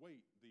we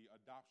await the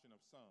adoption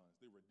of sons,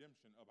 the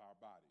redemption of our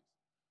bodies.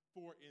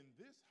 For in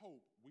this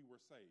hope we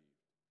were saved.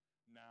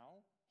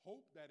 Now,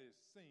 hope that is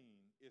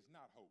seen is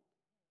not hope.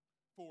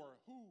 For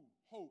who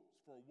hopes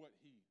for what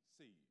he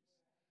sees?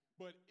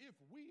 But if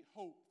we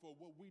hope for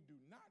what we do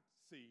not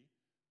see,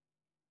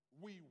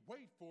 we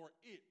wait for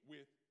it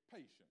with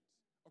patience.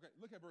 Okay,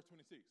 look at verse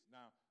 26.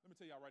 Now, let me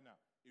tell y'all right now,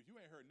 if you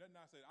ain't heard nothing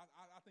I said,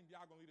 I think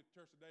y'all gonna leave the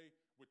church today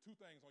with two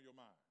things on your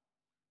mind.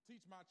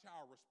 Teach my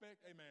child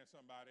respect. Amen,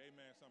 somebody.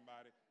 Amen,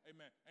 somebody.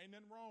 Amen. Ain't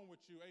nothing wrong with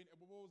you.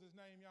 What was his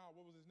name, y'all?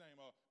 What was his name?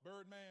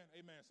 Birdman.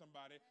 Amen,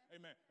 somebody.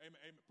 Amen.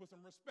 Amen. Put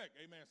some respect.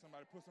 Amen,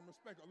 somebody. Put some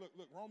respect. Look,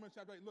 Romans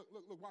chapter 8.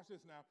 Look, watch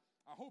this now.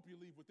 I hope you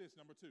leave with this,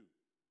 number 2.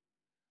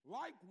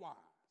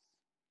 Likewise,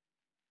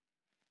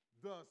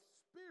 the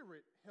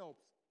Spirit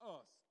helps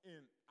us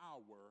in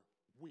our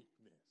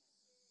weakness.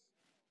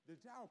 Did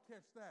y'all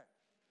catch that?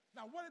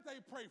 Now, what did they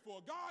pray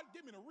for? God,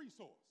 give me the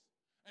resource.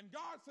 And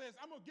God says,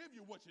 I'm going to give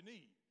you what you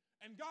need.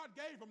 And God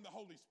gave them the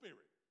Holy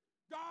Spirit.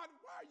 God,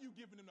 why are you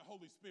giving them the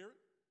Holy Spirit?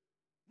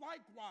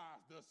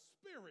 Likewise, the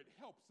Spirit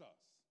helps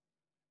us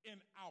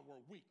in our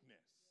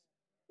weakness.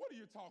 What are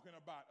you talking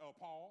about,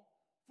 Paul?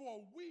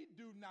 For we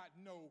do not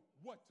know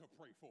what to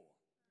pray for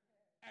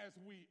as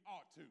we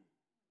ought to,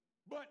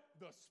 but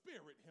the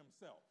Spirit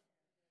himself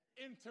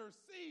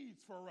intercedes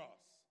for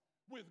us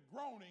with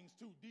groanings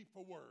too deep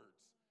for words.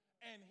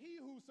 And he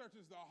who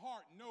searches the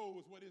heart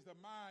knows what is the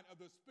mind of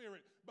the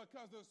Spirit,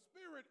 because the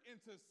Spirit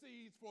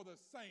intercedes for the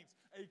saints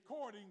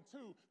according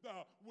to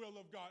the will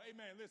of God.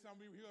 Amen. Listen,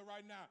 I'm here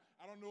right now.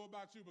 I don't know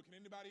about you, but can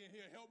anybody in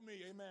here help me?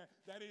 Amen.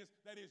 That is,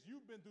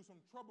 you've been through some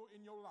trouble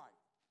in your life,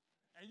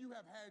 and you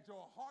have had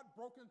your heart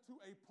broken to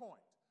a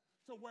point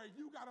to where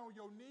you got on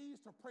your knees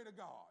to pray to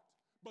God,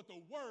 but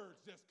the words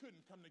just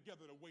couldn't come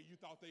together the way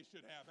you thought they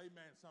should have.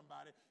 Amen,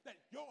 somebody.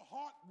 That your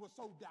heart was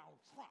so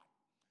downtrodden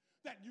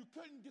that you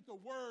couldn't get the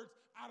words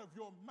out of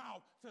your mouth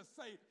to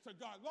say to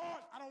God,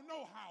 Lord, I don't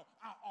know how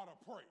I ought to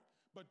pray.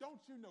 But don't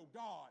you know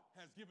God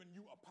has given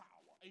you a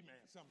power, amen,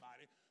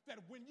 somebody,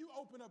 that when you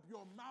open up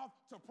your mouth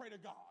to pray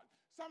to God,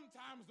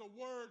 sometimes the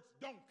words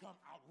don't come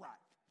out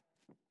right.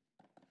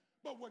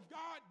 But what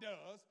God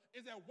does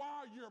is that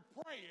while you're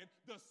praying,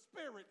 the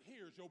Spirit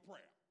hears your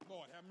prayer.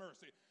 Lord, have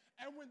mercy.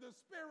 And when the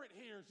Spirit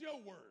hears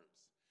your words,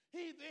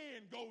 he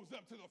then goes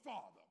up to the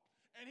Father.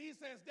 And he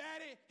says,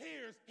 Daddy,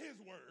 here's his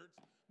words.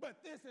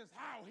 But this is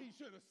how he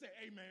should have said,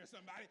 amen,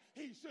 somebody.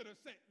 He should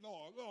have said,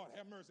 Lord,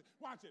 have mercy.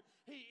 Watch it.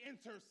 He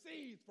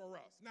intercedes for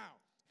us.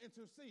 Now,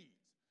 intercedes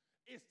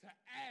is to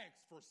ask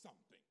for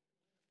something,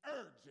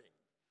 urging,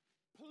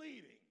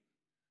 pleading,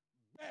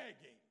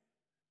 begging,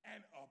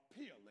 and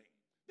appealing.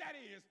 That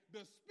is,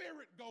 the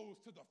Spirit goes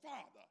to the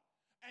Father,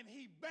 and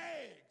he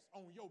begs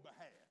on your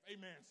behalf.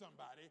 Amen,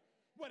 somebody.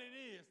 What it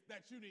is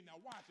that you need. Now,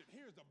 watch it.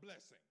 Here's the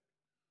blessing.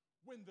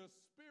 When the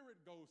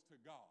Spirit goes to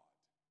God,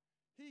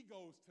 he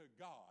goes to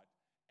God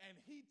and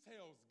he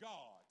tells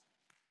God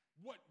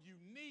what you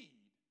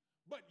need,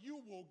 but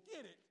you will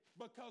get it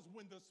because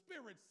when the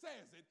Spirit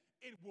says it,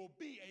 it will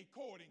be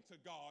according to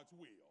God's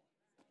will.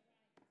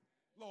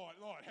 Lord,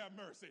 have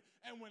mercy.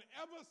 And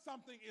whenever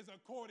something is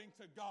according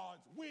to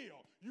God's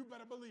will, you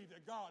better believe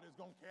that God is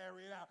going to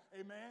carry it out.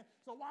 Amen?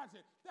 So watch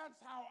it. That's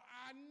how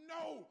I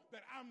know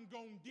that I'm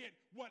going to get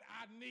what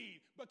I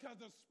need, because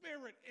the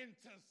Spirit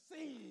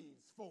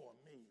intercedes for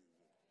me.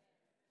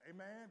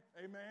 Amen?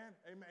 Amen?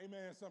 Amen?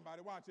 Amen,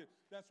 somebody. Watch it.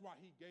 That's why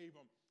he gave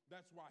them.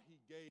 That's why he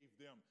gave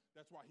them.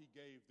 That's why he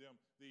gave them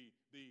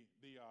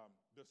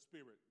the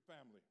Spirit.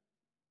 Family,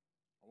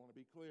 I want to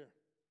be clear.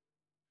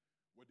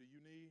 What do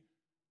you need?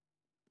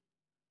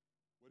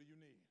 What do you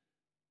need?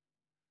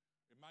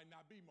 It might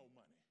not be more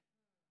money.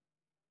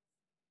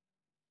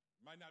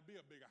 It might not be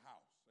a bigger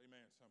house.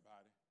 Amen,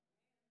 somebody.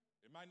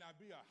 It might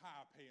not be a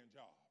high-paying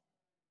job.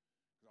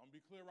 Because I'm going to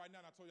be clear right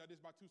now, and I told you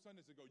this about 2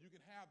 Sundays ago. You can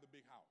have the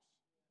big house.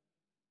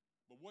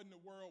 But what in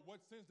the world,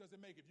 what sense does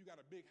it make if you got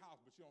a big house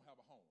but you don't have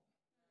a home?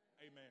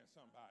 Amen,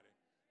 somebody.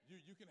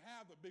 You can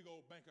have the big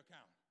old bank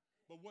account.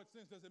 But what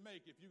sense does it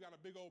make if you got a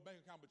big old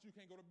bank account, but you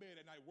can't go to bed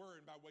at night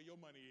worrying about where your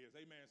money is?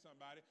 Amen,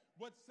 somebody.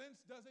 What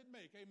sense does it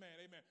make? Amen,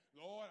 amen.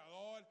 Lord,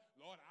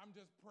 I'm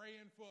just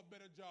praying for a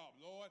better job.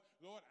 Lord,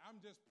 I'm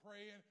just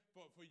praying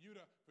for you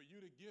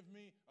to give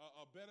me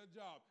a better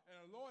job.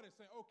 And the Lord is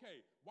saying,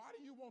 okay, why do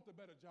you want the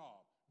better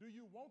job? Do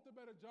you want the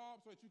better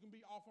job so that you can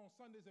be off on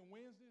Sundays and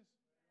Wednesdays?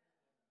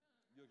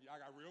 Y'all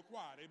got real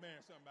quiet.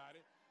 Amen,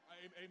 somebody.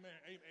 Amen,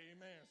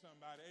 amen,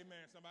 somebody,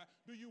 amen, somebody.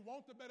 Do you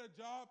want the better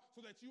job so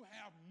that you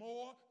have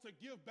more to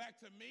give back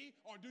to me?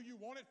 Or do you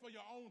want it for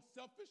your own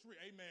selfish,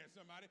 amen,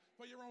 somebody,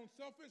 for your own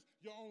selfish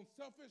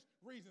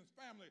reasons?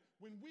 Family,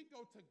 when we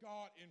go to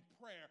God in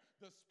prayer,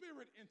 the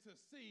Spirit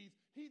intercedes.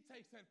 He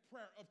takes that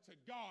prayer up to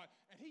God,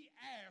 and he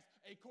asks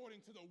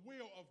according to the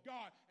will of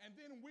God, and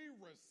then we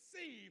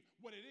receive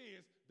what it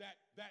is that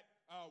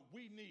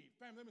we need.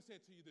 Family, let me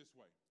say it to you this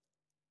way.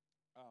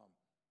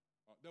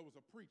 There was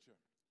a preacher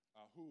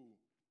who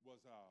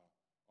was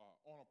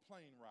on a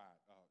plane ride,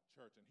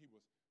 church, and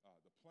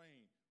the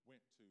plane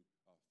went to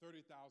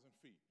 30,000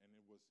 feet, and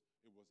it was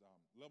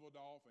leveled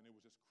off, and it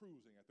was just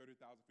cruising at 30,000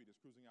 feet.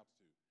 It's cruising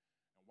altitude.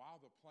 And while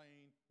the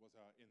plane was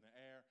in the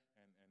air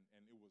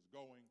and it was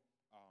going,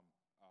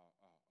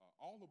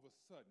 all of a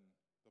sudden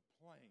the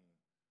plane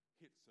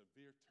hit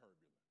severe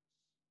turbulence.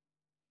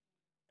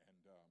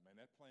 And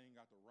that plane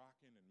got to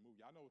rocking and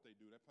moving. Y'all know what they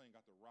do. That plane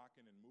got to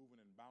rocking and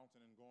moving and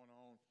bouncing and going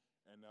on,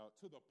 and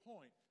to the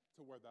point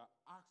to where the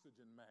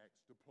oxygen masks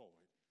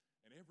deployed.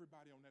 And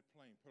everybody on that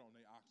plane put on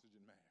their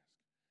oxygen mask.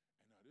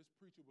 And this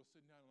preacher was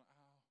sitting down on the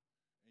aisle,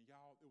 and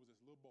y'all, it was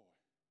this little boy.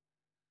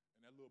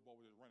 And that little boy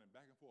was just running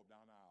back and forth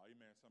down the aisle.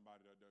 Amen,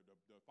 somebody.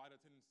 The flight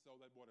attendants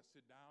told that boy to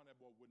sit down.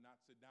 That boy would not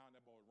sit down.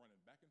 That boy was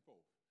running back and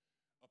forth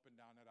up and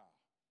down that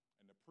aisle.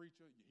 And the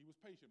preacher, he was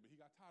patient, but he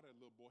got tired of that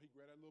little boy. He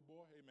grabbed that little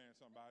boy. Amen,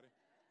 somebody.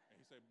 And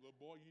he said, little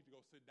boy, you need to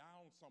go sit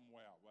down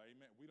somewhere. Well,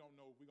 amen. We don't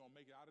know if we're going to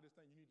make it out of this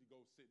thing. You need to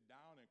go sit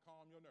down and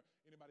calm your nerves.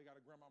 Anybody got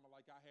a grandmama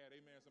like I had?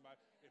 Amen, somebody.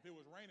 If it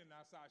was raining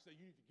outside, say,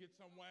 you need to get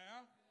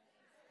somewhere.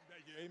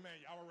 Amen.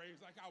 Y'all were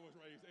raised like I was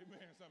raised.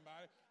 Amen,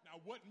 somebody. Now,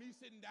 what me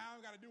sitting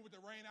down got to do with the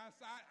rain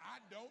outside,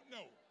 I don't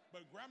know.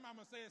 But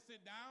grandmama said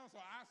sit down,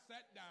 so I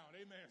sat down.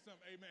 Amen,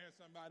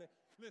 somebody.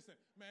 Listen,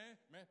 man,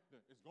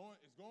 it's going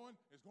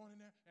in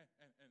there.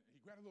 And he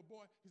grabbed a little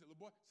boy. He said,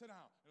 little boy, sit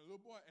down. And the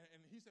little boy,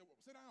 and he said, well,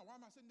 sit down. Why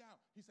am I sitting down?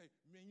 He said,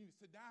 man, you need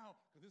to sit down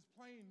because this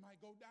plane might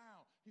go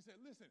down. He said,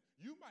 listen,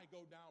 you might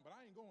go down, but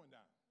I ain't going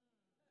down.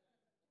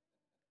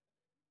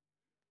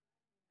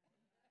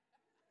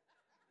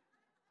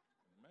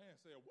 And the man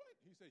said, what?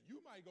 He said,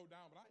 you might go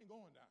down, but I ain't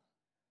going down.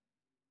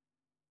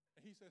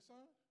 And he said,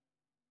 son,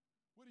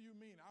 what do you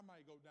mean I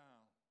might go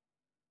down,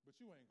 but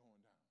you ain't going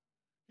down?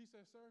 He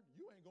said, sir,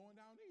 you ain't going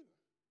down either.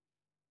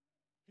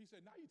 He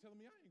said, now you're telling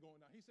me I ain't going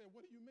down. He said,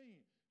 what do you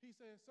mean? He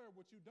said, sir,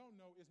 what you don't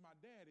know is my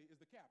daddy is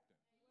the captain.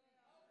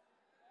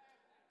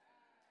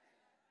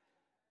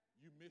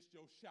 You missed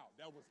your shout.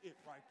 That was it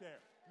right there.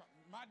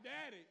 My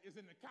daddy is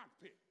in the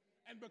cockpit.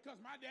 And because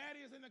my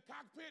daddy is in the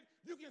cockpit,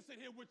 you can sit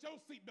here with your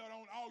seatbelt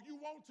on all you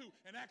want to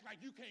and act like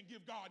you can't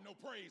give God no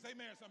praise.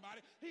 Amen,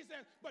 somebody. He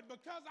says, but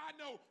because I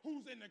know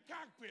who's in the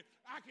cockpit,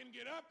 I can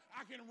get up,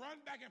 I can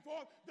run back and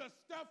forth. The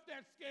stuff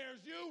that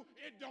scares you,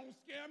 it don't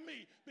scare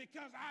me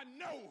because I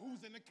know who's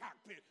in the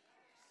cockpit.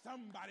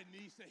 Somebody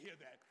needs to hear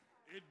that.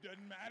 It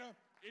doesn't matter.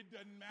 It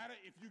doesn't matter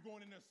if you're going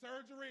into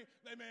surgery.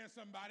 Amen,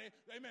 somebody.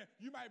 Amen.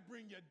 You might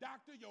bring your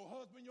doctor, your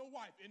husband, your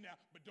wife in there,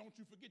 but don't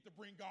you forget to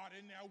bring God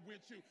in there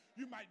with you.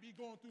 You might be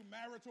going through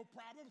marital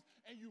problems,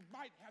 and you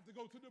might have to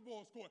go to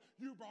divorce court.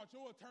 You brought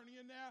your attorney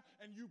in there,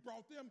 and you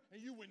brought them, and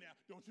you in there.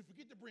 Don't you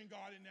forget to bring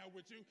God in there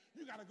with you.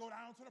 You got to go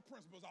down to the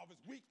principal's office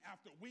week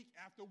after week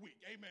after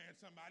week. Amen,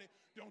 somebody.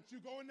 Don't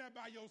you go in there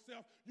by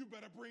yourself. You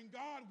better bring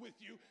God with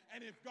you, and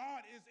if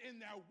God is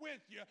in there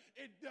with you,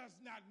 it does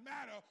not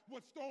matter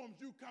what storms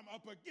you come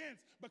up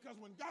against, because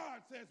when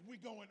God says we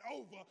going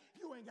over,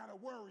 you ain't got to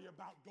worry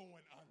about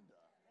going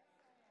under.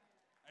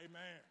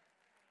 Amen.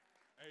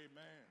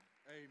 Amen.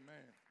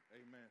 Amen.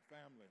 Amen.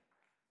 Family.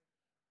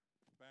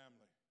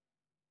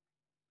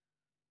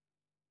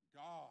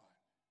 God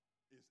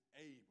is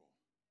able.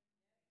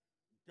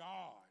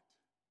 God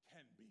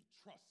can be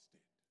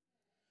trusted.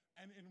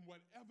 And in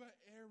whatever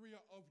area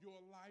of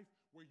your life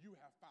where you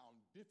have found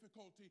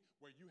difficulty,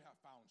 where you have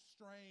found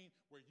strain,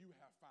 where you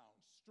have found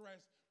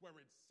stress, where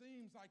it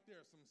seems like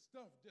there's some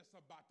stuff just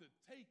about to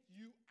take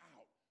you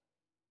out,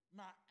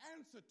 my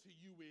answer to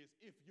you is,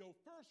 if your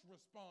first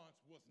response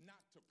was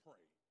not to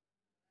pray,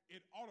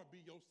 it ought to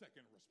be your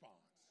second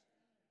response.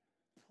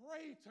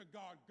 Pray to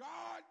God.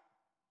 God,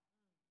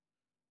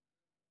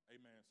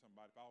 amen,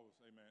 somebody. If I was,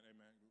 amen,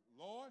 amen.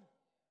 Lord,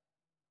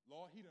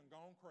 he done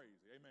gone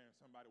crazy. Amen,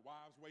 somebody.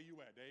 Wives, where you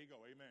at? There you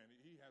go. Amen.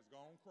 He has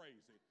gone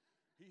crazy.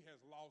 He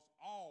has lost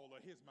all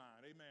of his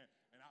mind. Amen.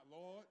 And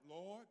Lord,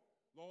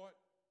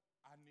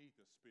 I need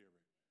the Spirit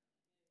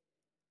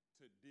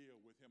to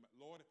deal with him.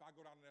 Lord, if I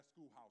go down to that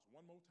schoolhouse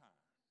one more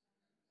time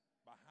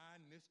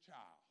behind this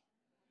child,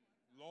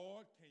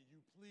 Lord, can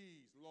you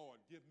please,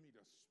 Lord,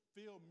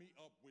 fill me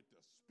up with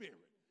the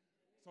Spirit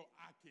so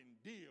I can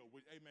deal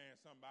with,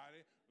 amen, somebody.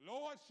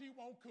 Lord, she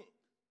won't cook.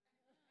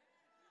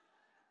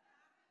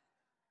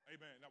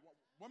 Amen. Now,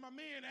 where my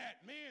men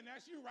at? Men,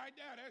 that's you right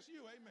there. That's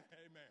you. Amen.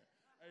 Amen.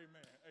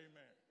 Amen.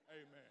 Amen.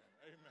 Amen.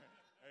 Amen.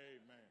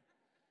 Amen.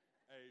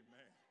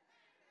 Amen.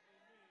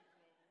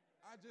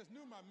 I just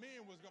knew my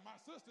men was going. My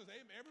sisters,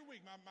 amen, every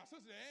week, my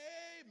sisters,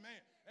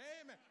 amen.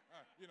 Amen.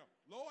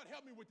 Lord,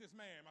 help me with this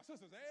man. My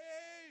sisters,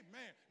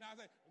 amen. Now I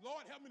say,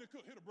 Lord, help me to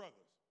cook. Here the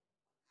brothers.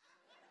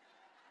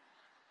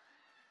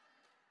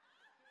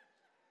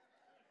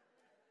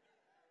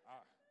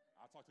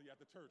 I'll talk to you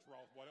after church,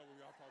 Ross. Whatever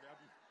y'all talk to you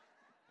after.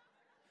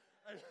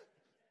 Amen.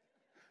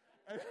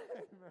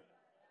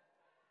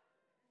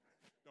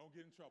 Don't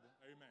get in trouble.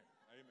 Amen.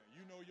 Amen.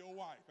 You know your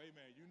wife.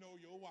 Amen. You know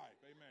your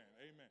wife. Amen.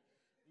 Amen.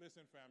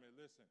 Listen, family,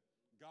 listen.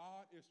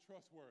 God is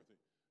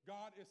trustworthy.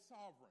 God is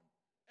sovereign.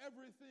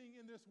 Everything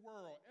in this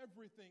world,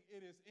 everything,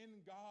 it is in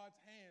God's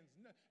hands.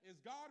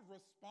 Is God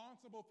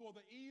responsible for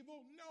the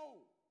evil?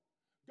 No.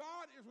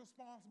 God is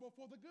responsible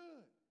for the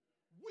good.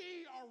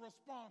 We are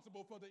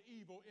responsible for the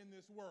evil in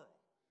this world.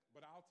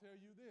 But I'll tell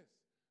you this.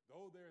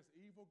 Though there's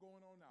evil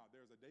going on now,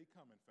 there's a day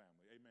coming,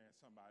 family. Amen,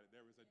 somebody.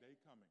 There is a day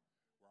coming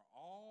where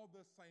all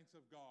the saints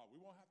of God, we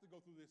won't have to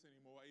go through this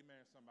anymore.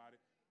 Amen, somebody.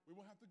 We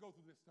won't have to go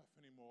through this stuff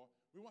anymore.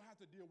 We won't have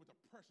to deal with the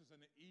pressures and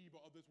the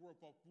evil of this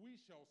world, for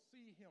we shall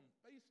see him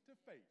face to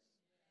face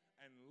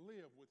and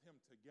live with him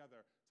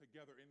together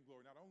in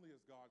glory. Not only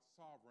is God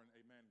sovereign,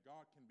 amen,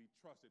 God can be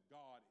trusted.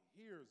 God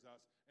hears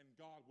us, and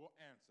God will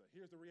answer.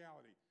 Here's the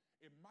reality.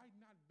 It might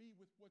not be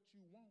with what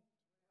you want.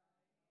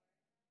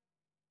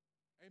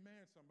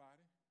 Amen,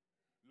 somebody.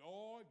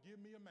 Lord, give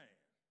me a man.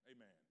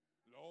 Amen.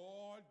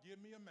 Lord,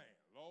 give me a man.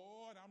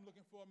 Lord, I'm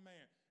looking for a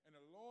man. And the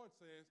Lord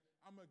says,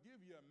 I'm going to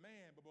give you a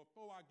man, but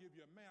before I give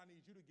you a man, I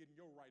need you to get in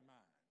your right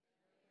mind.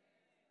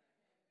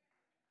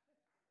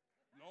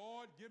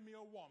 Lord, give me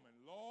a woman.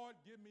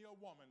 Lord, give me a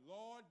woman.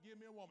 Lord, give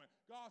me a woman.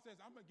 God says,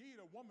 I'm going to give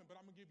you a woman, but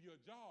I'm going to give you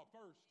a job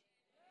first.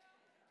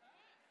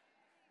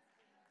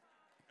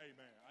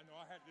 Amen. I know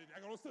I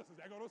go to sisters.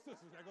 I go to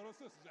sisters. I go to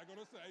sisters. I go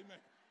to sisters.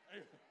 Amen.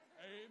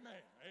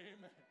 Amen.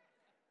 Amen.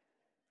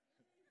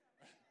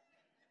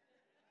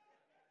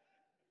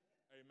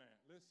 Amen.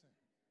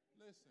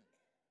 Listen.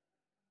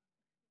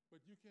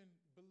 But you can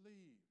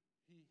believe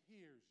he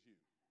hears you.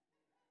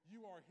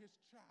 You are his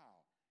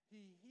child.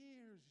 He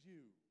hears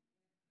you.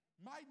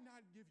 Might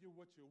not give you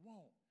what you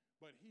want,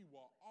 but he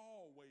will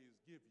always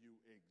give you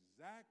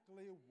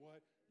exactly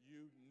what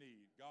you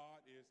need. God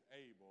is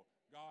able.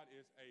 God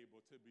is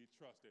able to be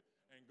trusted.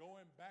 And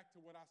going back to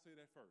what I said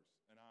at first,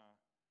 and I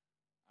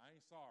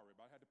ain't sorry,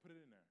 but I had to put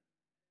it in there.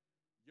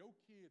 Your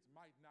kids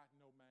might not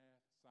know math,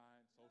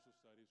 science, social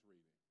studies,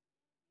 reading.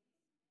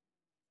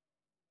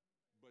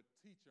 But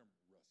teach them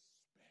respect.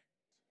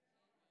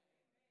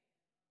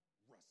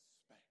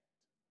 Respect.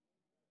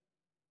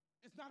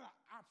 It's not an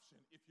option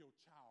if your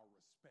child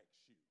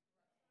respects you.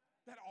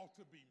 That ought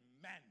to be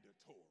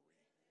mandatory.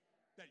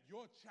 That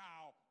your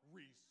child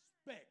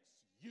respects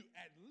you.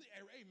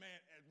 Amen.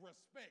 And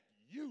respect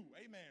you.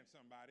 Amen,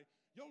 somebody.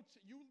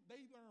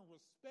 They learn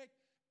respect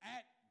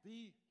at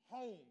the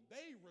home.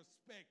 They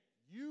respect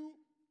you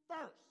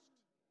first.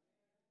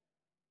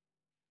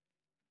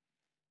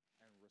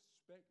 And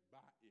respect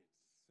by itself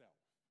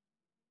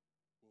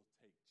will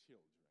take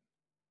children,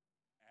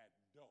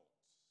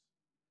 adults,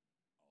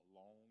 a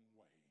long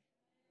way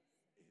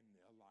in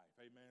their life.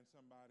 Amen,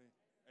 somebody.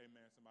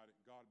 Amen, somebody.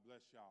 God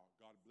bless y'all.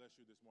 God bless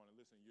you this morning.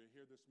 Listen, you're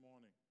here this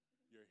morning.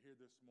 You're here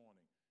this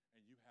morning,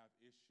 and you have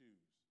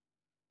issues,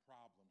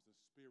 problems. The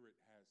Spirit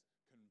has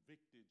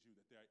convicted you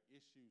that there are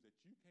issues that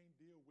you can't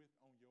deal with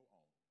on your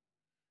own.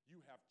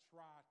 You have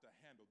tried to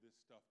handle this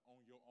stuff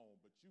on your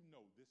own, but you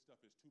know this stuff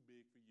is too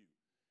big for you.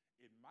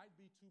 It might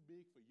be too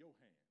big for your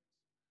hands,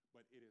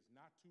 but it is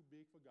not too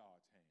big for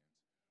God's hands.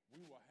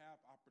 We will have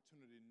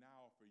opportunity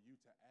now for you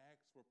to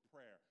ask for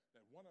prayer,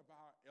 that one of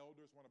our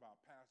elders, one of our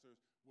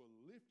pastors will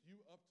lift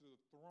you up to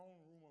the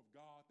throne room of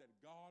God, that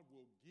God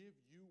will give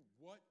you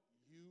what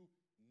you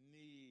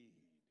need.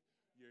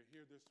 You're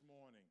here this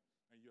morning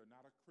and you're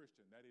not a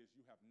Christian. That is,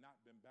 you have not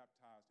been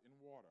baptized in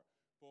water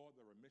for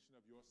the remission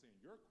of your sin.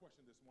 Your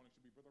question this morning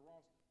should be, Brother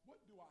Ross,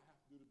 what do I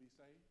have to do to be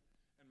saved?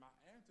 And my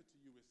answer to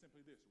you is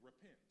simply this: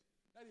 repent.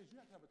 That is,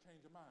 you have to have a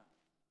change of mind.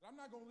 I'm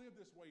not going to live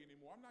this way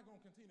anymore. I'm not going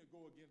to continue to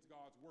go against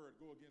God's word,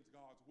 go against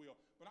God's will,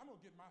 but I'm going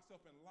to get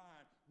myself in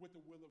line with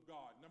the will of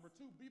God. Number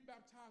two, be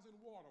baptized in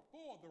water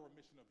for the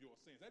remission of your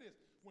sins. That is,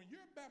 when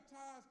you're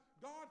baptized,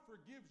 God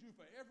forgives you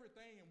for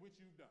everything in which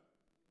you've done.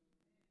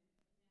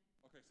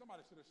 Okay,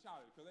 somebody should have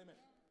shouted, because amen.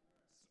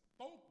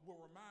 Folk will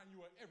remind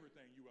you of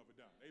everything you ever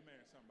done. Amen,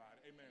 somebody.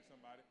 Amen,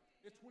 somebody.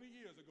 It's 20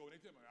 years ago.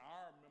 They tell me,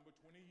 I remember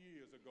 20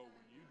 years ago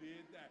when you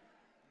did that.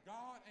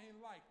 God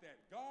ain't like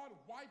that. God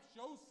wipes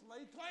your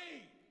slate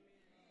clean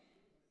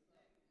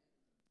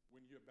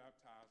when you're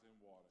baptized in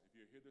water.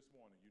 If you're here this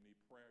morning, you need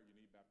prayer, you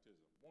need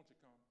baptism. Won't you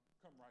come?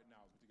 Come right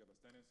now as we together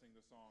stand and sing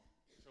the song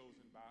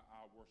chosen by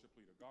our worship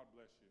leader. God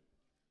bless you.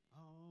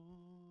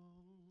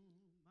 Oh.